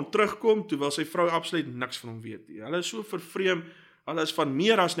Simon terugkom, toe wil sy vrou absoluut niks van hom weet nie. Hulle is so vervreem, hulle is van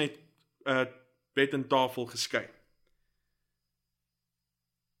meer as net bed en tafel geskei.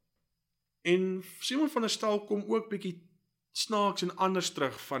 En Simon van der Stel kom ook bietjie snaaks en anders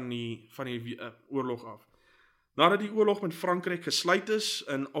terug van die oorlog af. Nadat die oorlog met Frankryk gesluit is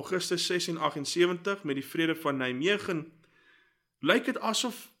in Augustus 1678 met die vrede van Nijmegen, lyk dit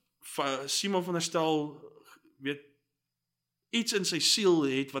asof Simon van der Stel iets in sy siel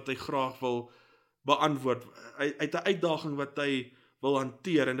het wat hy graag wil beantwoord. Hy het 'n uitdaging wat hy wil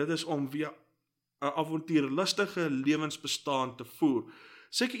hanteer, en dit is om weer 'n avontuurlustige lewensbestaan te voer.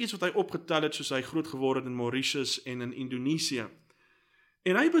 Seker iets wat hy opgetel het soos hy groot geword het in Mauritius en in Indonesië.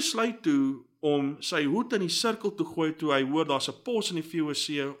 En hy besluit toe om sy hoed in die sirkel te gooi toe hy hoor daar's 'n pos in die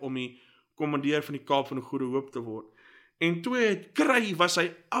VOC om die kommandeur van die Kaap van die Goeie Hoop te word. En toe hy het kry, was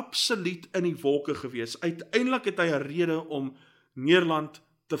hy absoluut in die wolke gewees. Uiteindelik het hy 'n rede om Nederland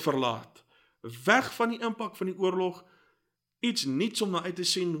te verlaat. Weg van die impak van die oorlog, iets niets om na uit te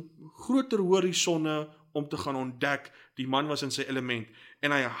sien, groter horisonne om te gaan ontdek. Die man was in sy element.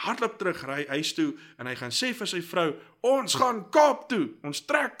 En hy hardloop terug huis toe en hy gaan sê vir sy vrou, ons gaan Kaap toe, ons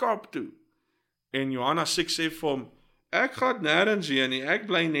trek Kaap toe. En Johanna Six sê vir hom, ek gaan nêrens heen nie, ek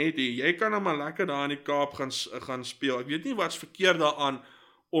bly net hier, jy kan nou maar lekker daar in die Kaap gaan speel. Ek weet nie wat's verkeerd daaraan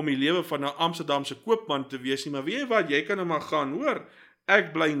om die lewe van 'n Amsterdamse koopman te wees nie, maar weet jy wat, jy kan nou maar gaan, hoor,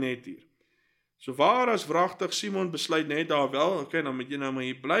 ek bly net hier. So waar as wragtig Simon besluit net daar wel, okay, dan moet jy nou maar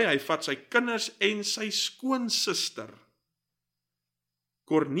hier bly. Hy vat sy kinders en sy skoonsister,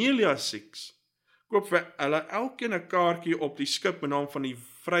 Cornelia Six, koop vir hulle elkeen 'n kaartjie op die skip met naam van die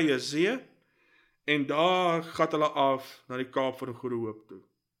Vrye See, en daar gat hulle af na die Kaap van die Goeie Hoop toe.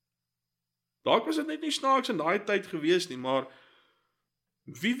 Dalk was dit net nie snaaks in daai tyd gewees nie, maar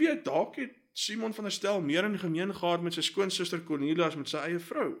wie weet, dalk het Simon van der Stel meer in gemeen gehad met sy skoonsister Cornelia as met sy eie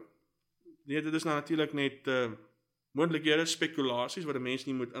vrou. Nee, dit is nou natuurlik net moontlikhede, spekulasies wat 'n mens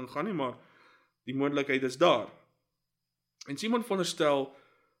nie moet ingaan nie, maar die moontlikheid is daar. En Simon van der Stel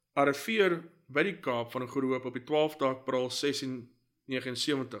arriveer by die Kaap van die Goeie Hoop op die 12de April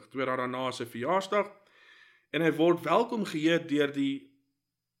 1679, 2 dae daarna sy verjaarsdag, en hy word welkom geheet deur die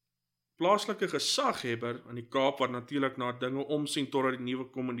plaaslike gesaghebber in die Kaap, wat natuurlik na dinge omsien totdat die nuwe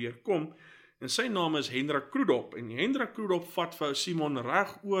kommandeur kom, en sy naam is Hendrik Kroedop, en Hendrik Kroedop vat vir Simon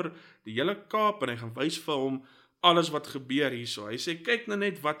reg oor die hele Kaap, en hy gaan wys vir hom alles wat gebeur hierso. Hy sê, kyk nou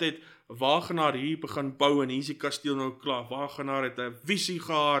net wat het Wagenaar hier begin bou, en hier is die kasteel nou klaar. Wagenaar het 'n visie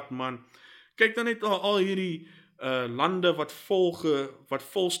gehad, man. Kyk nou net al hierdie lande wat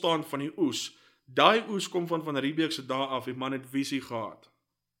vol staan van die oes. Daai oes kom van Riebeeck se dae af, die man het visie gehad.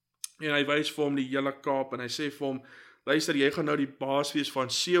 En hy wys vir hom die hele Kaap, en hy sê vir hom, luister, jy gaan nou die baas wees van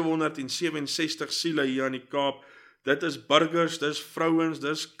 767 siele hier in die Kaap. Dit is burgers, dis vrouens,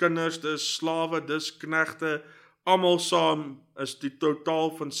 dis kinders, dis slawe, dis knegte. Almal saam is die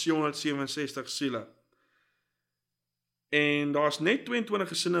totaal van 767 siele. En daar's net 22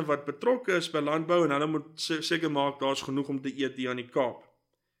 gesinne wat betrokke is by landbou, en hulle moet seker maak daar's genoeg om te eet hier in die Kaap.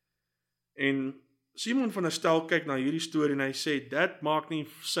 En Simon van der Stel kyk na hierdie storie en hy sê, dit maak nie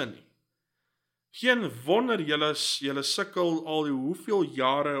sin nie. Geen wonder julle sukkel al die hoeveel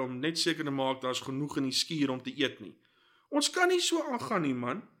jare om net seker te maak daar's genoeg in die skuur om te eet nie. Ons kan nie so aangaan nie,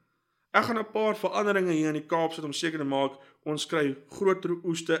 man. Ek gaan 'n paar veranderinge hier in die Kaap sit om seker te maak ons kry groter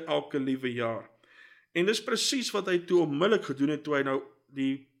oeste elke liewe jaar. En dis presies wat hy toe onmiddellik gedoen het toe hy nou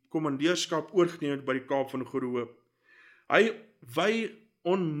die kommandeerskap oorgeneem het by die Kaap van Goede Hoop. Hy wy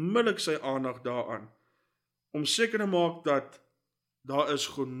onmiddellik sy aandag daaraan om seker te maak dat daar is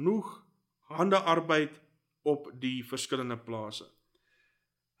genoeg handearbeid op die verskillende plase.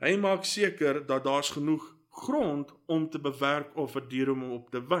 Hy maak seker dat daar's genoeg grond om te bewerk of vir diere om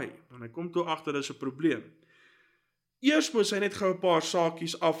op te wy. En hy kom toe agter dis 'n probleem. Eers moes hy net gou 'n paar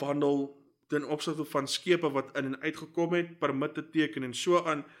saakies afhandel ten opsigte van skepe wat in en uitgekom het, permitte teken en so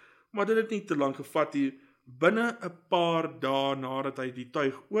aan, maar dit het nie te lank gevat nie. Binne 'n paar dae nadat hy die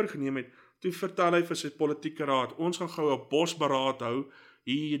tuig oorgeneem het, toe vertel hy vir sy politieke raad, ons gaan gou 'n bosberaad hou,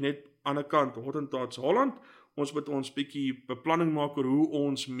 hier net aan die kant, Hottentots Holland, ons moet ons bietjie beplanning maak oor hoe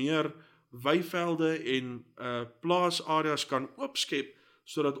ons meer weivelde en plaasareas kan oopskep,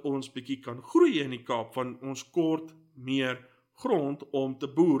 sodat ons bietjie kan groei in die Kaap, want ons kort meer grond om te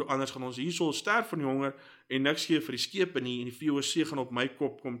boer, anders gaan ons hierso sterf van die honger en niks gee vir die skepe nie, en die VOC gaan op my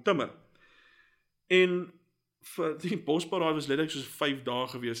kop kom timmer. En vir die bosberaad was letterlik soos 5 dae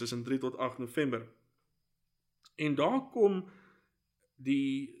gewees, tussen 3 tot 8 November. En daar kom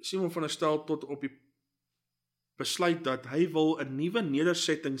die Simon van der Stel tot op die besluit dat hy wil 'n nuwe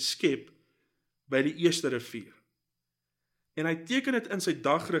nedersetting skep by die Eerste Rivier. En hy teken dit in sy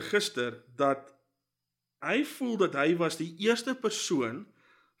dagregister dat hy voel dat hy was die eerste persoon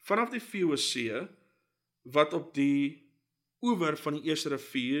vanaf die VOC wat op die oewer van die Eerste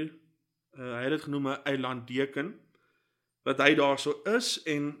Rivier, hy het dit genoem 'n eilanddeken, dat hy daar so is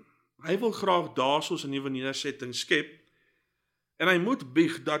en hy wil graag daar soos 'n nuwe nedersetting skep. En hy moet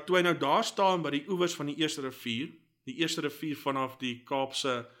bieg dat toe hy nou daar staan by die oewers van die Eerste Rivier vanaf die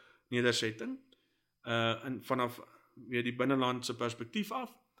Kaapse nedersetting, en vanaf weer die binnelandse perspektief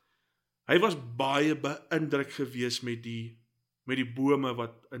af, hy was baie beïndruk gewees met die bome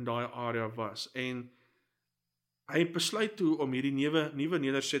wat in daai area was, en hy besluit toe om hierdie nuwe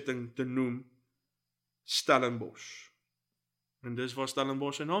nedersetting te noem Stellenbosch. En dis waar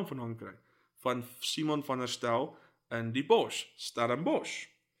Stellenbosch sy naam vandaan kry, van Simon van der Stel in die bos, Stellenbosch.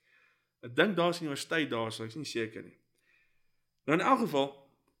 Ek dink daar's 'n universiteit daar, so ek is nie seker nie. Nou in elk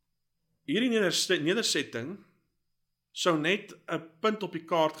geval, hierdie nedersetting sou net 'n punt op die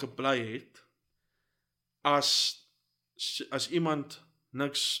kaart gebly het as iemand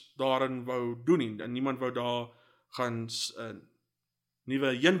niks daarin wou doen nie, en niemand wou daar gaan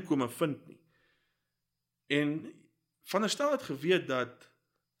nuwe inkome vind nie. En Van der Stel het geweet dat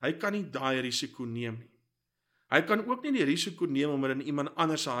hy kan nie daai risiko neem nie. Hy kan ook nie die risiko neem om dit in iemand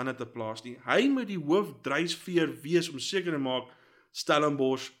anders se hande te plaas nie. Hy moet die hoofdryfveer wees om seker te maak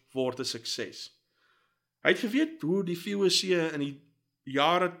Stellenbosch word 'n sukses. Hy het geweet hoe die VOC in die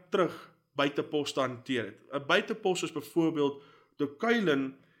jare terug buiteposte hanteer het. 'n Buitepos is byvoorbeeld toe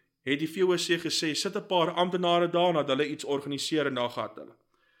Kuilen het die VOC gesê, sit 'n paar amptenare daar dat hulle iets organiseer en daar gehad hulle.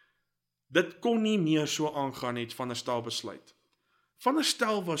 Dit kon nie meer so aangaan het Van der Stel besluit. Van der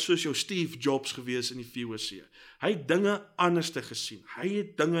Stel was soos jou Steve Jobs gewees in die VOC. Hy het dinge anders te gesien. Hy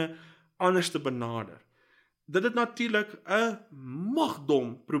het dinge anders te benader. Dit het natuurlik 'n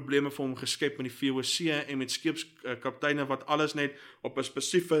magdom probleme vir hom geskep met die VOC en met skeepskapteine wat alles net op 'n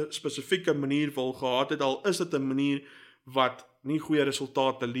spesifieke manier wil gehad het, al is dit 'n manier wat nie goeie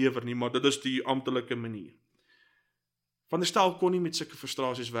resultate lewer nie, maar dit is die amptelike manier. Van der Stel kon nie met sulke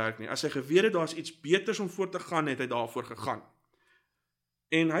frustrasies werk nie. As hy geweet het daar's iets beters om voor te gaan, het hy daarvoor gegaan.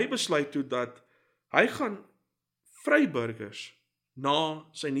 En hy besluit toe dat hy gaan vryburgers na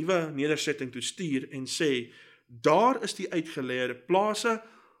sy nuwe nedersetting toe stuur en sê, daar is die uitgeleide plase,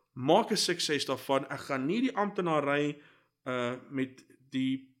 maak 'n sukses daarvan, ek gaan nie die amptenary met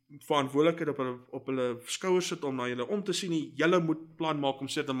die verantwoordelikheid op hulle skouers sit om na julle om te sien nie, julle moet plan maak om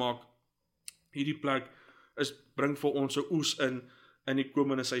seker te maak, hierdie plek bring vir ons 'n oes in die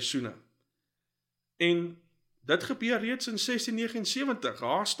komende seisoene. En dit gebeur reeds in 1679,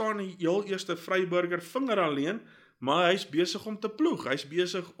 daar staan die heel eerste vryburger vinger alleen, maar hy's besig om te ploeg, hy's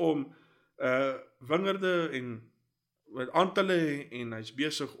besig om wingerde en aan te lê, en hy's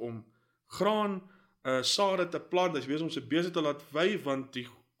besig om graan, sade te plant, hy's besig om sy besig te laat wy, want die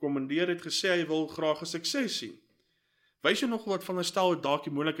kommandeer het gesê, hy wil graag 'n sukses sien. Wys jy nog wat Van der Stel het dalk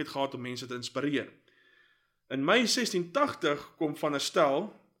die moontlikheid gehad om mense te inspireer. In Mei 1680 kom Van der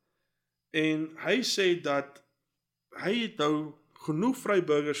Stel, en hy sê dat hy het nou genoeg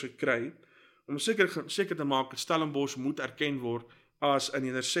vryburgers gekry, om seker te maak dat Stellenbosch moet erken word as 'n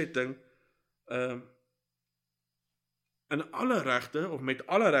nedersetting in alle regte, of met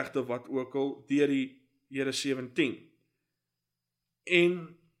alle regte wat ook al, deur die Here 17.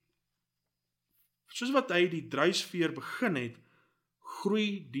 En soos wat hy die druisveer begin het,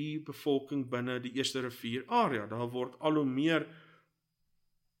 groei die bevolking binne die Eerste Rivier area. Daar word al hoe meer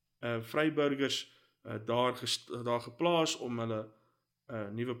vryburgers daar geplaas om hulle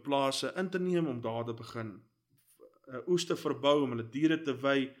nuwe plase in te neem, om daar te begin oes te verbou, om hulle diere te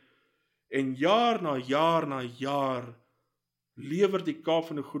wei, en jaar na jaar na jaar lewer die Kaap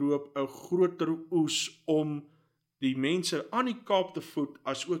van die Groep 'n groter oes om die mense aan die Kaap te voed,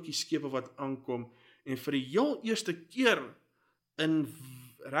 as ook die skepe wat aankom, en vir die heel eerste keer in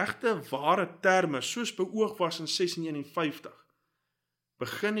regte ware terme, soos beoog was in 1651,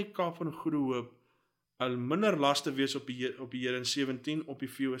 begin die Kaap van die Goeie Hoop al minder las te wees op die Here in 17 op die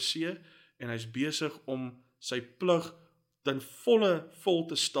VOC, en hy is besig om sy plig ten volle vol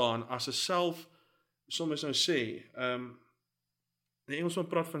te staan as 'n self, soms nou sê, die Engelsman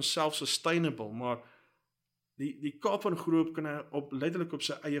praat van self-sustainable, maar die Kaap van Groep kan letterlik op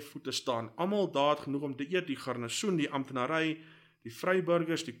sy eie voete staan. Almal daar het genoeg om te eet, die garnisoen, die amptenary, die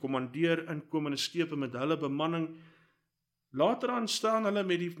vryburgers, die kommandeer inkomende skepe met hulle bemanning. Later aan staan hulle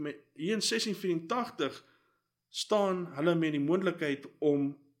hier in 1684 staan hulle met die moontlikheid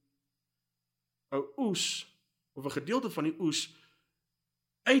om 'n oes, of 'n gedeelte van die oes,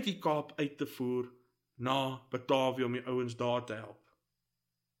 uit die Kaap uit te voer na Batavia om die ouens daar te help.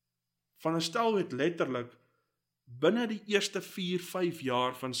 Van der Stel het letterlik binne die eerste 4-5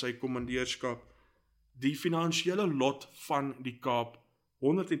 jaar van sy kommandeerskap die finansiële lot van die Kaap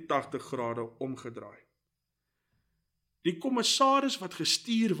 180 grade omgedraai. Die kommissaris wat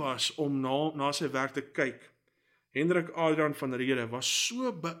gestuur was om na sy werk te kyk, Hendrik Adrian van Reede, was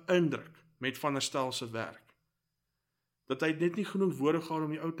so beïndruk met Van der Stel se werk, dat hy net nie genoeg woorde gehad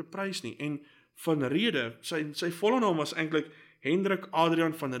om die ou te prys nie. En Van Reede, sy volle naam was eintlik Hendrik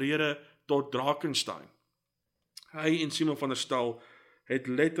Adrian van Reede tot Drakensberg. Hy en Simon van der Stel het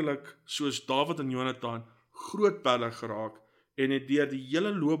letterlik, soos Dawid en Jonathan, groot pelle geraak, en het deur die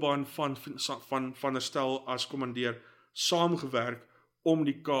hele loopbaan van der Stel as kommandeer saamgewerk om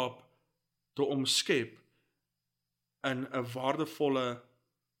die Kaap te omskep in 'n waardevolle,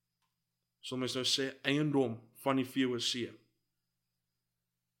 soms ons nou sê, eiendom van die VOC.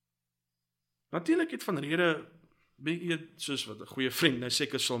 Natuurlik het Van Reede, soos wat 'n goeie vriend nou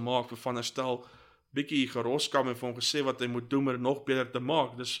seker sal maak vir Van der Stel, bietjie geroskam en vir hom gesê wat hy moet doen om dit nog beter te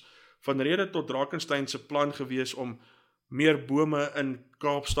maak. Dus Van Reede tot Drakensberg se plan gewees om meer bome in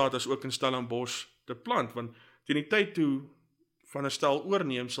Kaapstad as ook in Stellenbosch te plant, want teen die tyd toe Van der Stel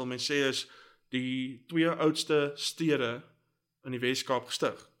oorneem, sal men sê is die 2 oudste stede in die Wes-Kaap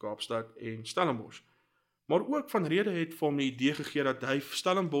gestig, Kaapstad en Stellenbosch. Maar ook Van Reede het vir hom die idee gegee dat hy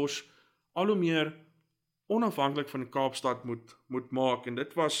Stellenbosch al hoe meer onafhanklik van Kaapstad moet maak, en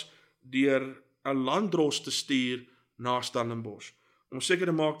dit was deur 'n landdros te stuur na Stellenbosch, om seker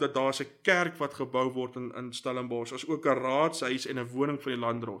te maak dat daar 'n kerk wat gebou word in Stellenbosch, as ook 'n raadshuis en 'n woning vir die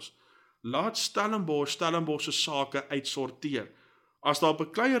landdros. Laat Stellenbosch se sake uitsorteer. As daar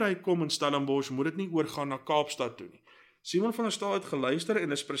bekleierery kom in Stellenbosch, moet dit nie oorgaan na Kaapstad toe nie. Simon van der Stel het geluister,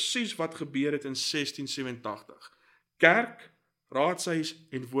 en is presies wat gebeur het in 1687. Kerk, raadshuis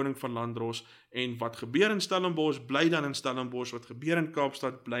en woning van landdros, en wat gebeur in Stellenbosch, bly dan in Stellenbosch, wat gebeur in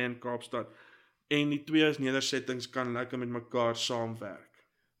Kaapstad, bly in Kaapstad, en die twee nedersettings kan lekker met mekaar saamwerk.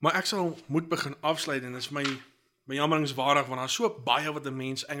 Maar ek sal moet begin afsluit, en dit is my jammeringswaardig, want daar is so baie wat 'n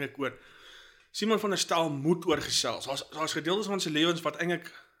mens eintlik oor Simon van der Stel moet oorgesels. Daar's gedeeltes van sy lewens wat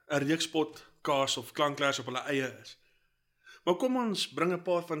eintlik 'n reeks podcast of klankleers op hulle eie is. Maar kom ons bring 'n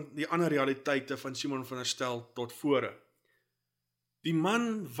paar van die ander realiteite van Simon van der Stel tot vore. Die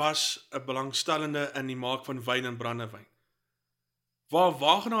man was 'n belangstellende in die maak van wyn en brandewyn. Waar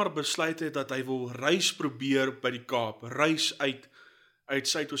Wagenaar besluit het dat hy wil reis probeer by die Kaap, reis uit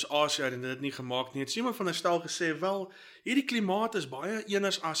Suidoos-Asië, en dit het nie gemaak nie, het Simon van der Stel gesê, wel, hierdie klimaat is baie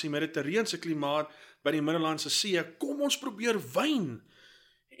eners as die Mediterrane klimaat by die Middellandse See, kom ons probeer wyn.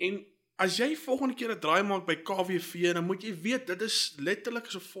 En as jy volgende keer 'n draai maak by KWV, dan moet jy weet, dit is letterlik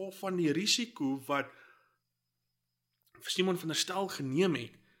as gevolg van die risiko wat Simon van der Stel geneem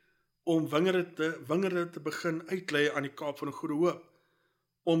het, om wingerde te begin uitlei aan die Kaap van die Goeie Hoop,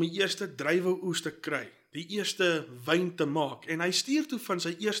 om die eerste druiweoes te kry, die eerste wyn te maak, en hy stuur toe van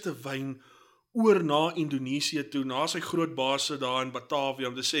sy eerste wyn oor na Indonesië toe, na sy groot base daar in Batavia,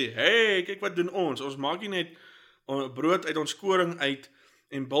 om te sê, hey, kyk wat doen ons maak nie net brood uit ons koring uit,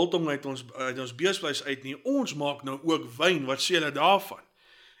 en biltong uit ons beesvleis uit nie, ons maak nou ook wyn, wat sê julle daarvan?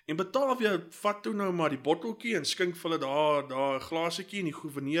 En Batavia vat toe nou maar die botteltjie en skink vir hulle daar 'n glasetjie en die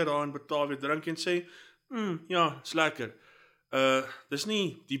gouverneur daar in Batavia drink en sê, ja, is lekker. Dis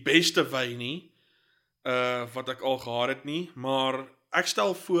nie die beste wyn nie, wat ek al gehad het nie, maar ek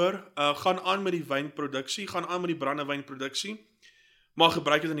stel voor, gaan aan met die wynproduksie, gaan aan met die brandewynproduksie, maar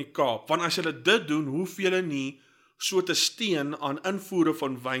gebruik dit in die Kaap, want as julle dit doen, hoef julle nie so te steun aan invoere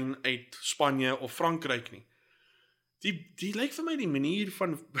van wyn uit Spanje of Frankryk nie. Die lyk vir my die manier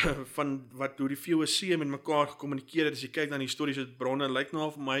van wat hoe die VOC met mekaar gekommunikeer het, as jy kyk na die historiese bronne, lyk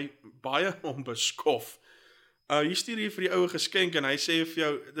nou vir my baie onbeskof. Hier stuur jy vir die oue geskenk en hy sê vir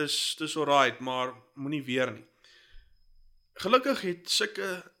jou, dis alright, maar moenie weer nie. Gelukkig het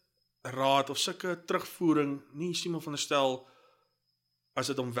sulke raad of sulke terugvoering nie Simon van der Stel, as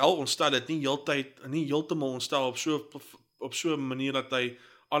dit hom wel ontstel het, nie heeltemal ontstel op so 'n manier dat hy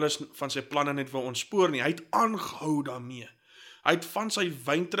alles van sy planne net wil ontspoor nie. Hy het aangehou daarmee. Hy het van sy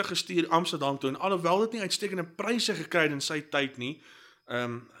wyn teruggestuur Amsterdam toe, en alhoewel dit nie uitstekende pryse gekry het in sy tyd nie,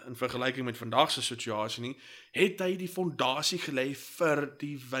 in vergelyking met vandag se situasie nie, het hy die fondasie gelê vir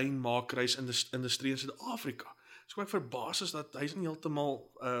die wynmakeries industrie in Suid-Afrika. So ek verbaas is dat hy is nie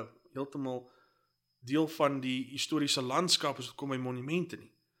heeltemal deel van die historiese landskap as dit kom by monumente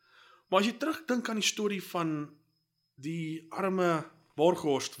nie. Maar as jy terugdink aan die storie van die arme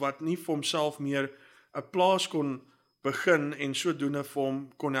Borghorst wat nie vir homself meer 'n plaas kon begin en sodoende vir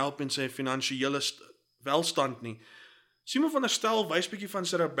hom kon help in sy finansiële welstand nie. Simon van der Stel wys bietjie van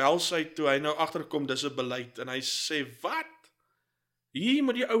sy rebelsheid toe hy nou agterkom dis 'n beleid en hy sê, wat? Hier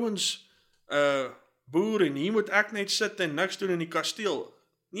moet die ouens boer en hier moet ek net sit en niks doen in die kasteel.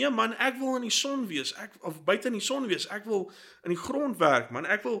 Nee man, ek wil in die son wees, of buite in die son wees, ek wil in die grond werk, man,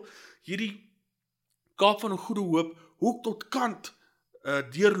 ek wil hierdie Kaap van 'n Goeie Hoop hoek tot kant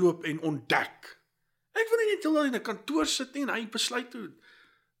deurloop en ontdek. Ek wil nie net heel in 'n kantoor sit nie en hy besluit toe,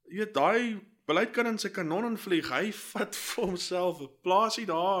 jy weet, daai beleid kan in sy kanonnen vlieg, hy vat vir homself 'n plaasie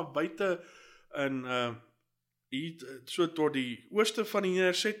daar buite in so tot die ooste van die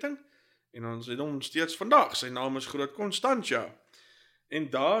nedersetting, en ons het hom steeds vandag, sy naam is Groot Constantia. En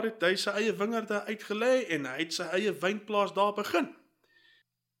daar het hy sy eie wingerde uitgelê en hy het sy eie wynplaas daar begin.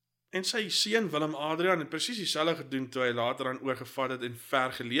 En sy seun Willem Adriaan het presies dieselfde gedoen toe hy later aan oorgevat het en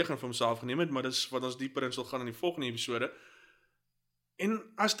vergeleë vir homself geneem het, maar dis wat ons dieper in sal gaan in die volgende episode.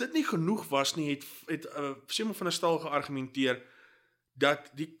 En as dit nie genoeg was nie, het Simon van der Stel geargumenteer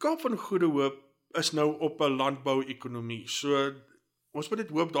dat die Kaap van Goeie Hoop is nou op 'n landbou-ekonomie. So ons moet net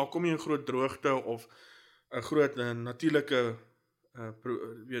hoop daar kom nie 'n groot droogte of 'n groot natuurlike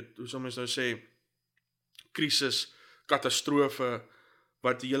hoe sal mens nou sê, krisis, katastrofe,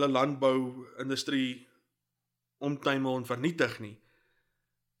 wat die hele landbou-industrie omtuimel en vernietig nie.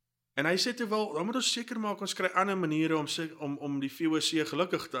 En hy sê toe wel, dan moet ons seker maak, ons kry ander maniere om die VOC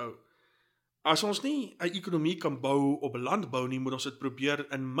gelukkig te hou. As ons nie 'n ekonomie kan bou op landbou nie, moet ons dit probeer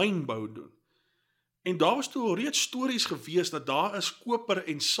in mynbou doen. En daar was toe al reeds stories gewees, dat daar is koper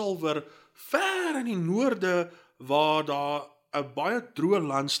en silwer ver in die noorde, waar daar 'n baie droë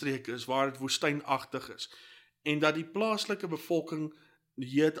landstreek is, waar dit woestynagtig is, en dat die plaaslike bevolking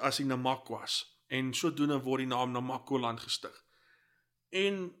heet as die Namakwas, en sodoende word die naam Namakoland gestig.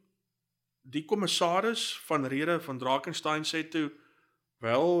 En die kommissaris van Rede van Drakensberg sê toe,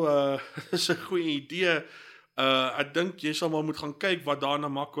 wel, is 'n goeie idee, ek dink jy sal maar moet gaan kyk wat daar in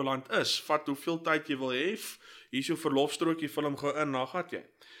Namakoland is, vat hoeveel tyd jy wil hê, hier is jou verlofstrokie, vul hom gou in, dan gaat jy.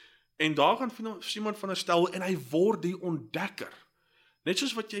 En daar gaan Simon van der Stel en hy word die ontdekker. Net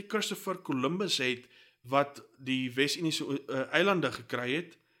soos wat jy Christopher Columbus het, wat die Wes-Indiese eilande gekry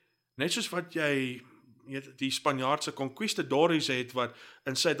het, net soos wat jy die Spanjaardse conquistadores het, wat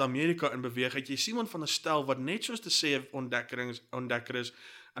in Suid-Amerika in beweeg, het jy Simon van der Stel, wat net soos te sê ontdekker is,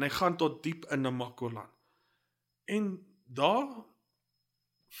 en hy gaan tot diep in Namakoland. En daar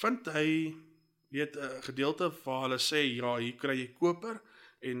vind hy, weet, 'n gedeelte waar hulle sê, ja, hier kry jy koper,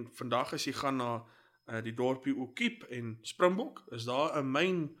 en vandag as jy gaan na die dorpie Okiep en Springbok, is daar 'n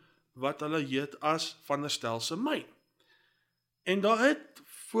myn wat hulle heet as Van der Stel se myn. En daar het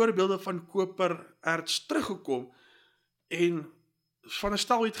voorbeelde van kopererts teruggekom, en Van der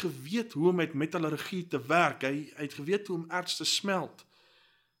Stel het geweet hoe om met metallurgie te werk, hy het geweet hoe om erts te smelt.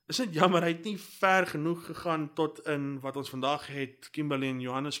 Is net jammer, hy het nie ver genoeg gegaan tot in wat ons vandag het, Kimberley en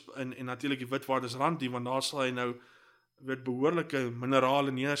Johannesburg, en natuurlik die Witwatersrand, want daar sal hy nou behoorlike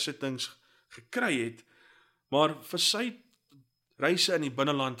minerale nedersettings gekry het, maar vir sy reise in die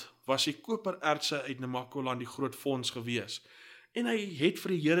binneland was die koperertse uit Namakoland die groot fonds gewees. En hy het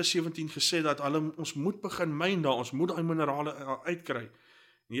vir die Here 17 gesê dat ons moet begin myn daar, ons moet daai minerale uitkry.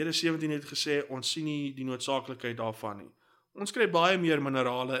 Die Here 17 het gesê, ons sien nie die noodsaaklikheid daarvan nie. Ons kry baie meer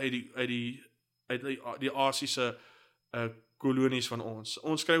minerale uit die Asiese kolonies van ons.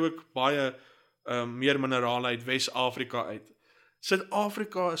 Ons kry ook baie meer minerale uit Wes-Afrika uit.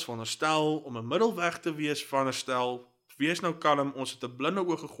 Suid-Afrika is veronderstel om 'n middelweg te wees, wees nou kalm, ons het 'n blinde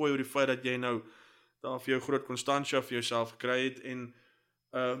oog gegooi oor die feit dat jy nou daar vir jou groot Constantia vir jouself gekry het en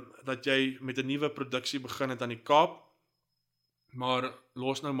dat jy met 'n nuwe produksie begin het aan die Kaap, maar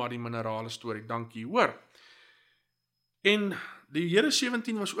los nou maar die minerale storie, dankie hoor. En die Here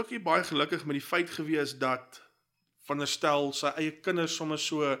 17 was ook nie baie gelukkig met die feit gewees dat Van der Stel sy eie kinders sommer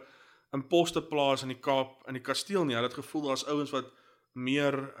so in poste plaas in die Kaap, in die kasteel nie. Hy het gevoel daar's ouens wat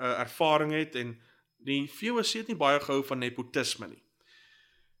meer ervaring het en die VOC het nie baie gehou van nepotisme nie.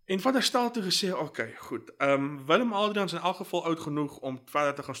 En Van der Stel toe gesê, okay, goed, Willem Adriaan is in elk geval oud genoeg om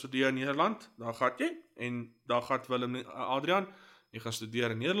verder te gaan studeer in Nederland, daar gaat jy, en daar gaat Willem Adriaan, jy gaan studeer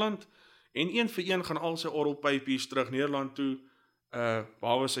in Nederland, en een vir een gaan al sy orrelpypies terug Nederland toe,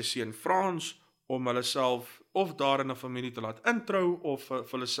 behalwe sy seun Frans, om hulle self of daar in 'n familie te laat introu, of vir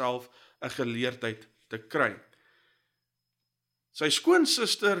hulle self 'n geleerdheid te kry. Sy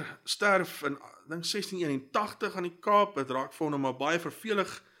skoonsister sterf in 1681 aan die Kaap, het raak vir hom maar baie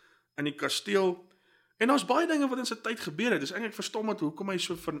vervelig in die kasteel, en daar's baie dinge wat in sy tyd gebeur het, dis eintlik verstommend hoekom hy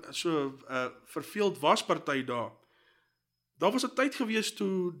so verveeld was party daar. Daar was 'n tyd gewees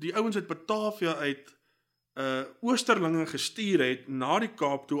toe die ouens uit Batavia uit Oosterlinge gestuur het na die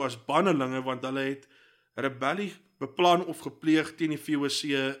Kaap toe as bannelinge, want hulle het rebellie beplan of gepleeg teen die VOC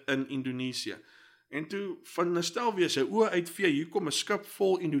in Indonesië. En toe Van der Stel weer sy oë uitvee, hier kom 'n skip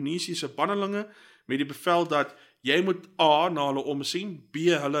vol Indonesiese bannelinge met die bevel dat jy moet A, na hulle omsien, B,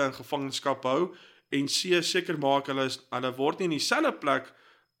 hulle in gevangenskap hou, en C, seker maak hulle word nie in dieselfde plek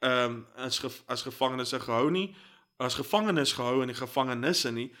as gevangenes gehou nie, as gevangenes gehou in die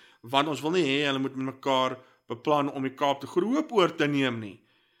gevangenisse nie, want ons wil nie hê hulle moet met mekaar beplan om die Kaap te Groep oor te neem nie.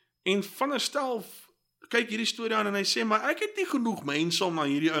 En Van der Stel kyk hierdie storie aan en hy sê, maar ek het nie genoeg mense om na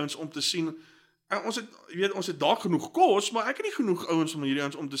hierdie ouens om te sien. Ons het dalk genoeg kos, maar ek het nie genoeg ouens om hierdie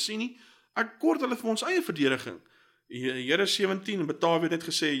ouens om te sien nie. Ek kort hulle vir ons eie verdediging. Here 17 in Batavia het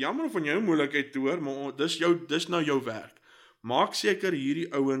gesê, jammer van jou moeilikheid te hoor, maar dis nou jou werk. Maak seker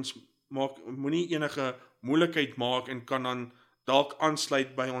hierdie ouens moenie enige moeilikheid maak en kan dan dalk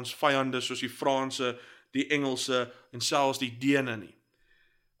aansluit by ons vyande soos die Franse, die Engelse en selfs die Dene nie.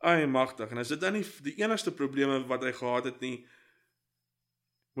 Ai magtig, en as dit dan nie die enigste probleme wat hy gehad het nie,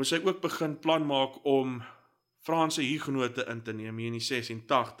 moes hy ook begin plan maak om Franse hugenote in te neem hier in die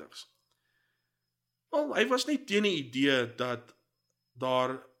 86's. Wel, hy was nie teen die idee dat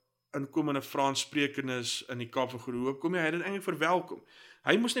daar inkomende Frans-sprekendes in die Kaap van Goede Hoop kom nie, hy het dit eintlik verwelkom.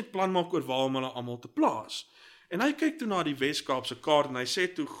 Hy moes net plan maak oor waar om hulle almal te plaas. En hy kyk toe na die Wes-Kaapse kaart en hy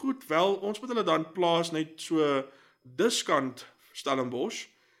sê toe, goed, wel, ons moet hulle dan plaas net so diskant Stellenbosch,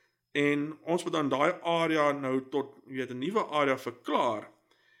 en ons moet dan daai area nou tot, 'n nuwe area verklaar.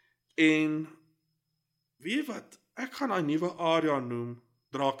 En weet wat, ek gaan daai nuwe area noem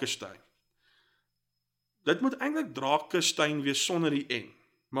Drakestein. Dit moet eintlik Drakestein wees sonder die N,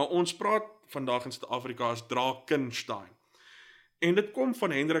 maar ons praat vandag in Suid-Afrika as Drakenstein. En dit kom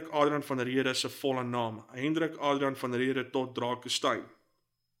van Hendrik Adriaan van Reede se volle naam, Hendrik Adriaan van Reede tot Drakestein.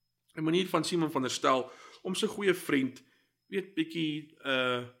 'n manier van Simon van der Stel om sy goeie vriend, bietjie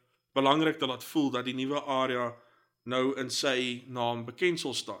belangrik te laat voel dat die nuwe area nou in sy naam bekend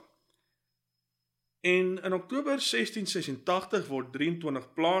sal staan. En in Oktober 1686 word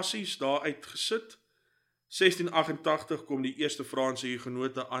 23 plasies daar uitgesit. 1688 kom die eerste Franse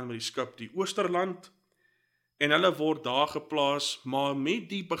hugenote aan met die skip die Oosterland, en hulle word daar geplaas, maar met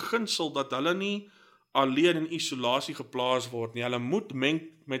die beginsel dat hulle nie alleen in isolasie geplaas word nie, hulle moet meng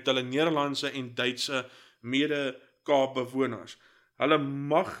met hulle Nederlandse en Duitse mede-Kaapbewoners. Hulle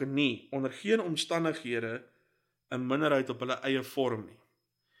mag nie onder geen omstandighede 'n minderheid op hulle eie vorm nie.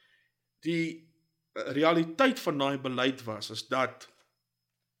 Die realiteit van daai beleid is dat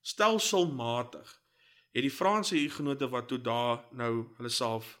stelselmatig het die Franse hugenote wat toe daar nou hulle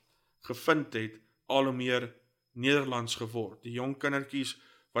self gevind het, al hoe meer Nederlands geword. Die jong kindertjies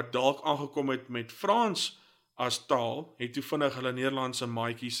wat dalk aangekom het met Frans as taal, het toe vinnig hulle Nederlandse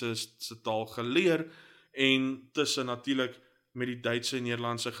maatjies se taal geleer, en tussen natuurlik met die Duitse en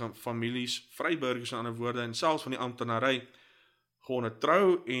Nederlandse families, vryburgers in ander woorde, en selfs van die amptenary gewoon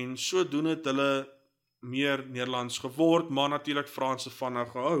trou, en sodoende het hulle meer Nederlands geword, maar natuurlik Franse van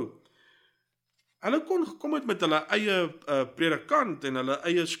gehou. Hulle kon gekom het met hulle eie predikant en hulle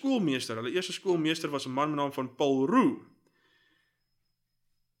eie skoolmeester. Hulle eerste skoolmeester was 'n man met naam van Paul Roux.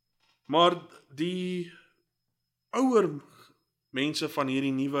 Maar die ouer mense van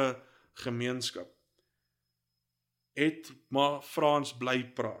hierdie nuwe gemeenskap het maar Frans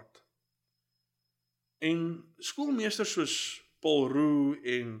bly praat. En skoolmeesters soos Paul Roux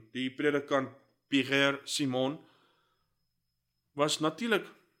en die predikant Pierre Simon was natuurlik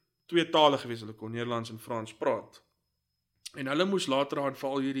tweetalig gewees, hulle kon Nederlands en Frans praat. En hulle moes later aan vir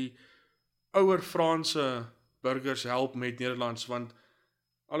al hierdie ouer Franse burgers help met Nederlands, want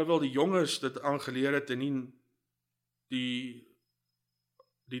alhoewel die jonges dit aangeleer het en nie die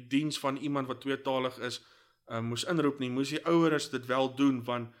diens van iemand wat tweetalig is, moes inroep nie, moes die ouers dit wel doen,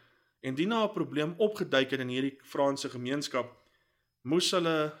 want indien daar 'n probleem opgeduik het in hierdie Franse gemeenskap, moes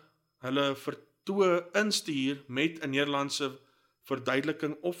hulle vertoë instuur met 'n Nederlandse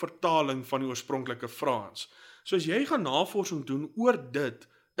verduideliking of vertaling van die oorspronklike Frans. So as jy gaan navorsing doen oor dit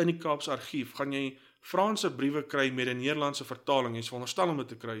in die Kaapse Argief, gaan jy Franse briewe kry met 'n Nederlandse vertaling, jy is veronderstel om dit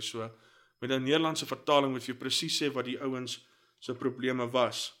te kry so, met 'n Nederlandse vertaling wat vir jou presies sê wat die ouens se probleme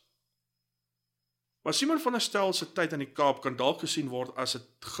was. Maar Simon van der Stel se tyd in die Kaap kan dalk gesien word as 'n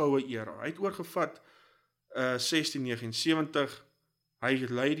goue era. Hy het oorgevat 1679, hy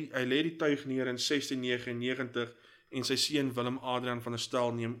lê die tuig neer in 1699 en sy seun Willem Adrian van der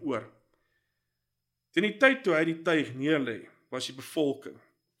Stel neem oor. Teen die tyd toe hy die tuig neerlê, was die bevolking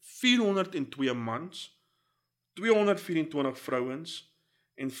 402 mans, 224 vrouens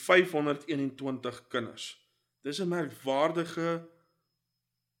en 521 kinders. Dis 'n merkwaardige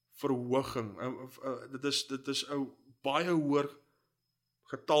verhoging. Dit is 'n baie hoër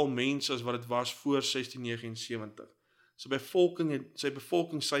getal mense as wat dit was voor 1679. Sy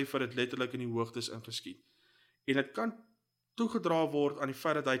bevolkingssyfer het letterlik in die hoogtes ingeskiet. En dit kan toegedra word aan die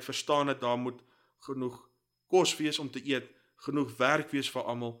feit dat hy het verstaan dat daar moet genoeg kos wees om te eet, genoeg werk wees vir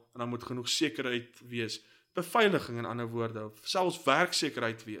almal, en dan moet genoeg sekerheid wees, beveiliging in ander woorde, selfs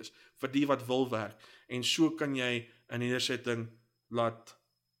werksekerheid wees, vir die wat wil werk, en so kan jy 'n nedersetting laat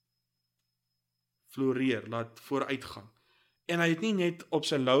floreer, laat vooruitgaan. En hy het nie net op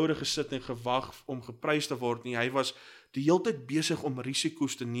sy laure gesit en gewag om geprys te word nie, hy was die hele tyd besig om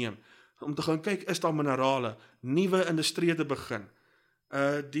risiko's te neem, om te gaan kyk, is daar minerale, nuwe industrie te begin,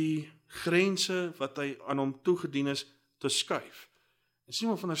 die grense wat hy aan hom toegedien is, te skuif. En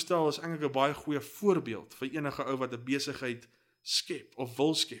Simon van der Stel is eintlik 'n baie goeie voorbeeld vir enige ou wat 'n besigheid skep of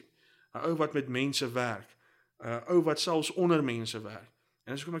wil skep. 'n Ou wat met mense werk, 'n ou wat selfs onder mense werk.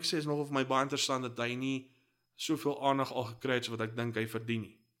 En dis hoekom ek sê is nogal vir my baie interessant dat hy nie soveel aandag al gekry het so wat ek dink hy verdien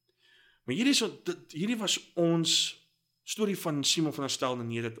nie. Maar hierdie was ons storie van Simon van der Stel in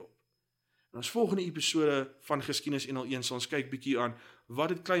Nederop. In ons volgende episode van Geskiedenis 101 sal ons kyk bietjie aan wat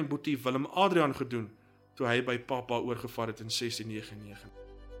het klein boetie Willem Adrian gedoen toe hy by Papa oorgevat het in 1699.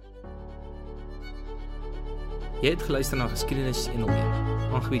 Jy het geluister na Geskiedenis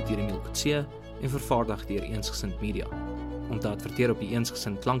 101, aangebied deur Emil Kutse en vervaardig deur Eensgesind Media. Om te adverteer op die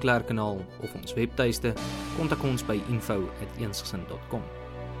Eensgesind klankleerkanaal of ons webtuiste, kontak ons by info@eensgesind.com.